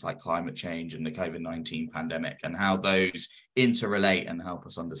events like climate change and the COVID-19 pandemic, and how those interrelate and help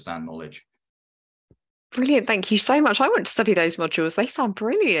us understand knowledge. Brilliant. Thank you so much. I want to study those modules. They sound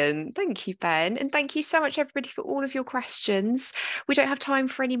brilliant. Thank you, Ben. And thank you so much, everybody, for all of your questions. We don't have time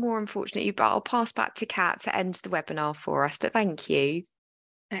for any more, unfortunately, but I'll pass back to Kat to end the webinar for us. But thank you.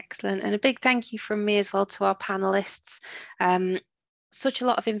 Excellent. And a big thank you from me as well to our panelists. Such a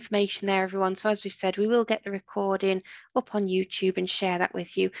lot of information there, everyone. So as we've said, we will get the recording up on YouTube and share that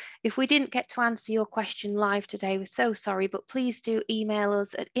with you. If we didn't get to answer your question live today, we're so sorry, but please do email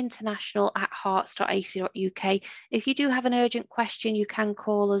us at international@herts.ac.uk. If you do have an urgent question, you can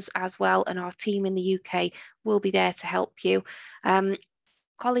call us as well, and our team in the UK will be there to help you.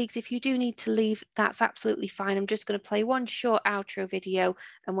 Colleagues, if you do need to leave, that's absolutely fine. I'm just going to play one short outro video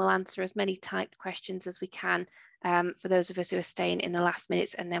and we'll answer as many typed questions as we can for those of us who are staying in the last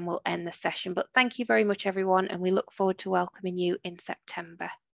minutes, and then we'll end the session. But thank you very much, everyone, and we look forward to welcoming you in September.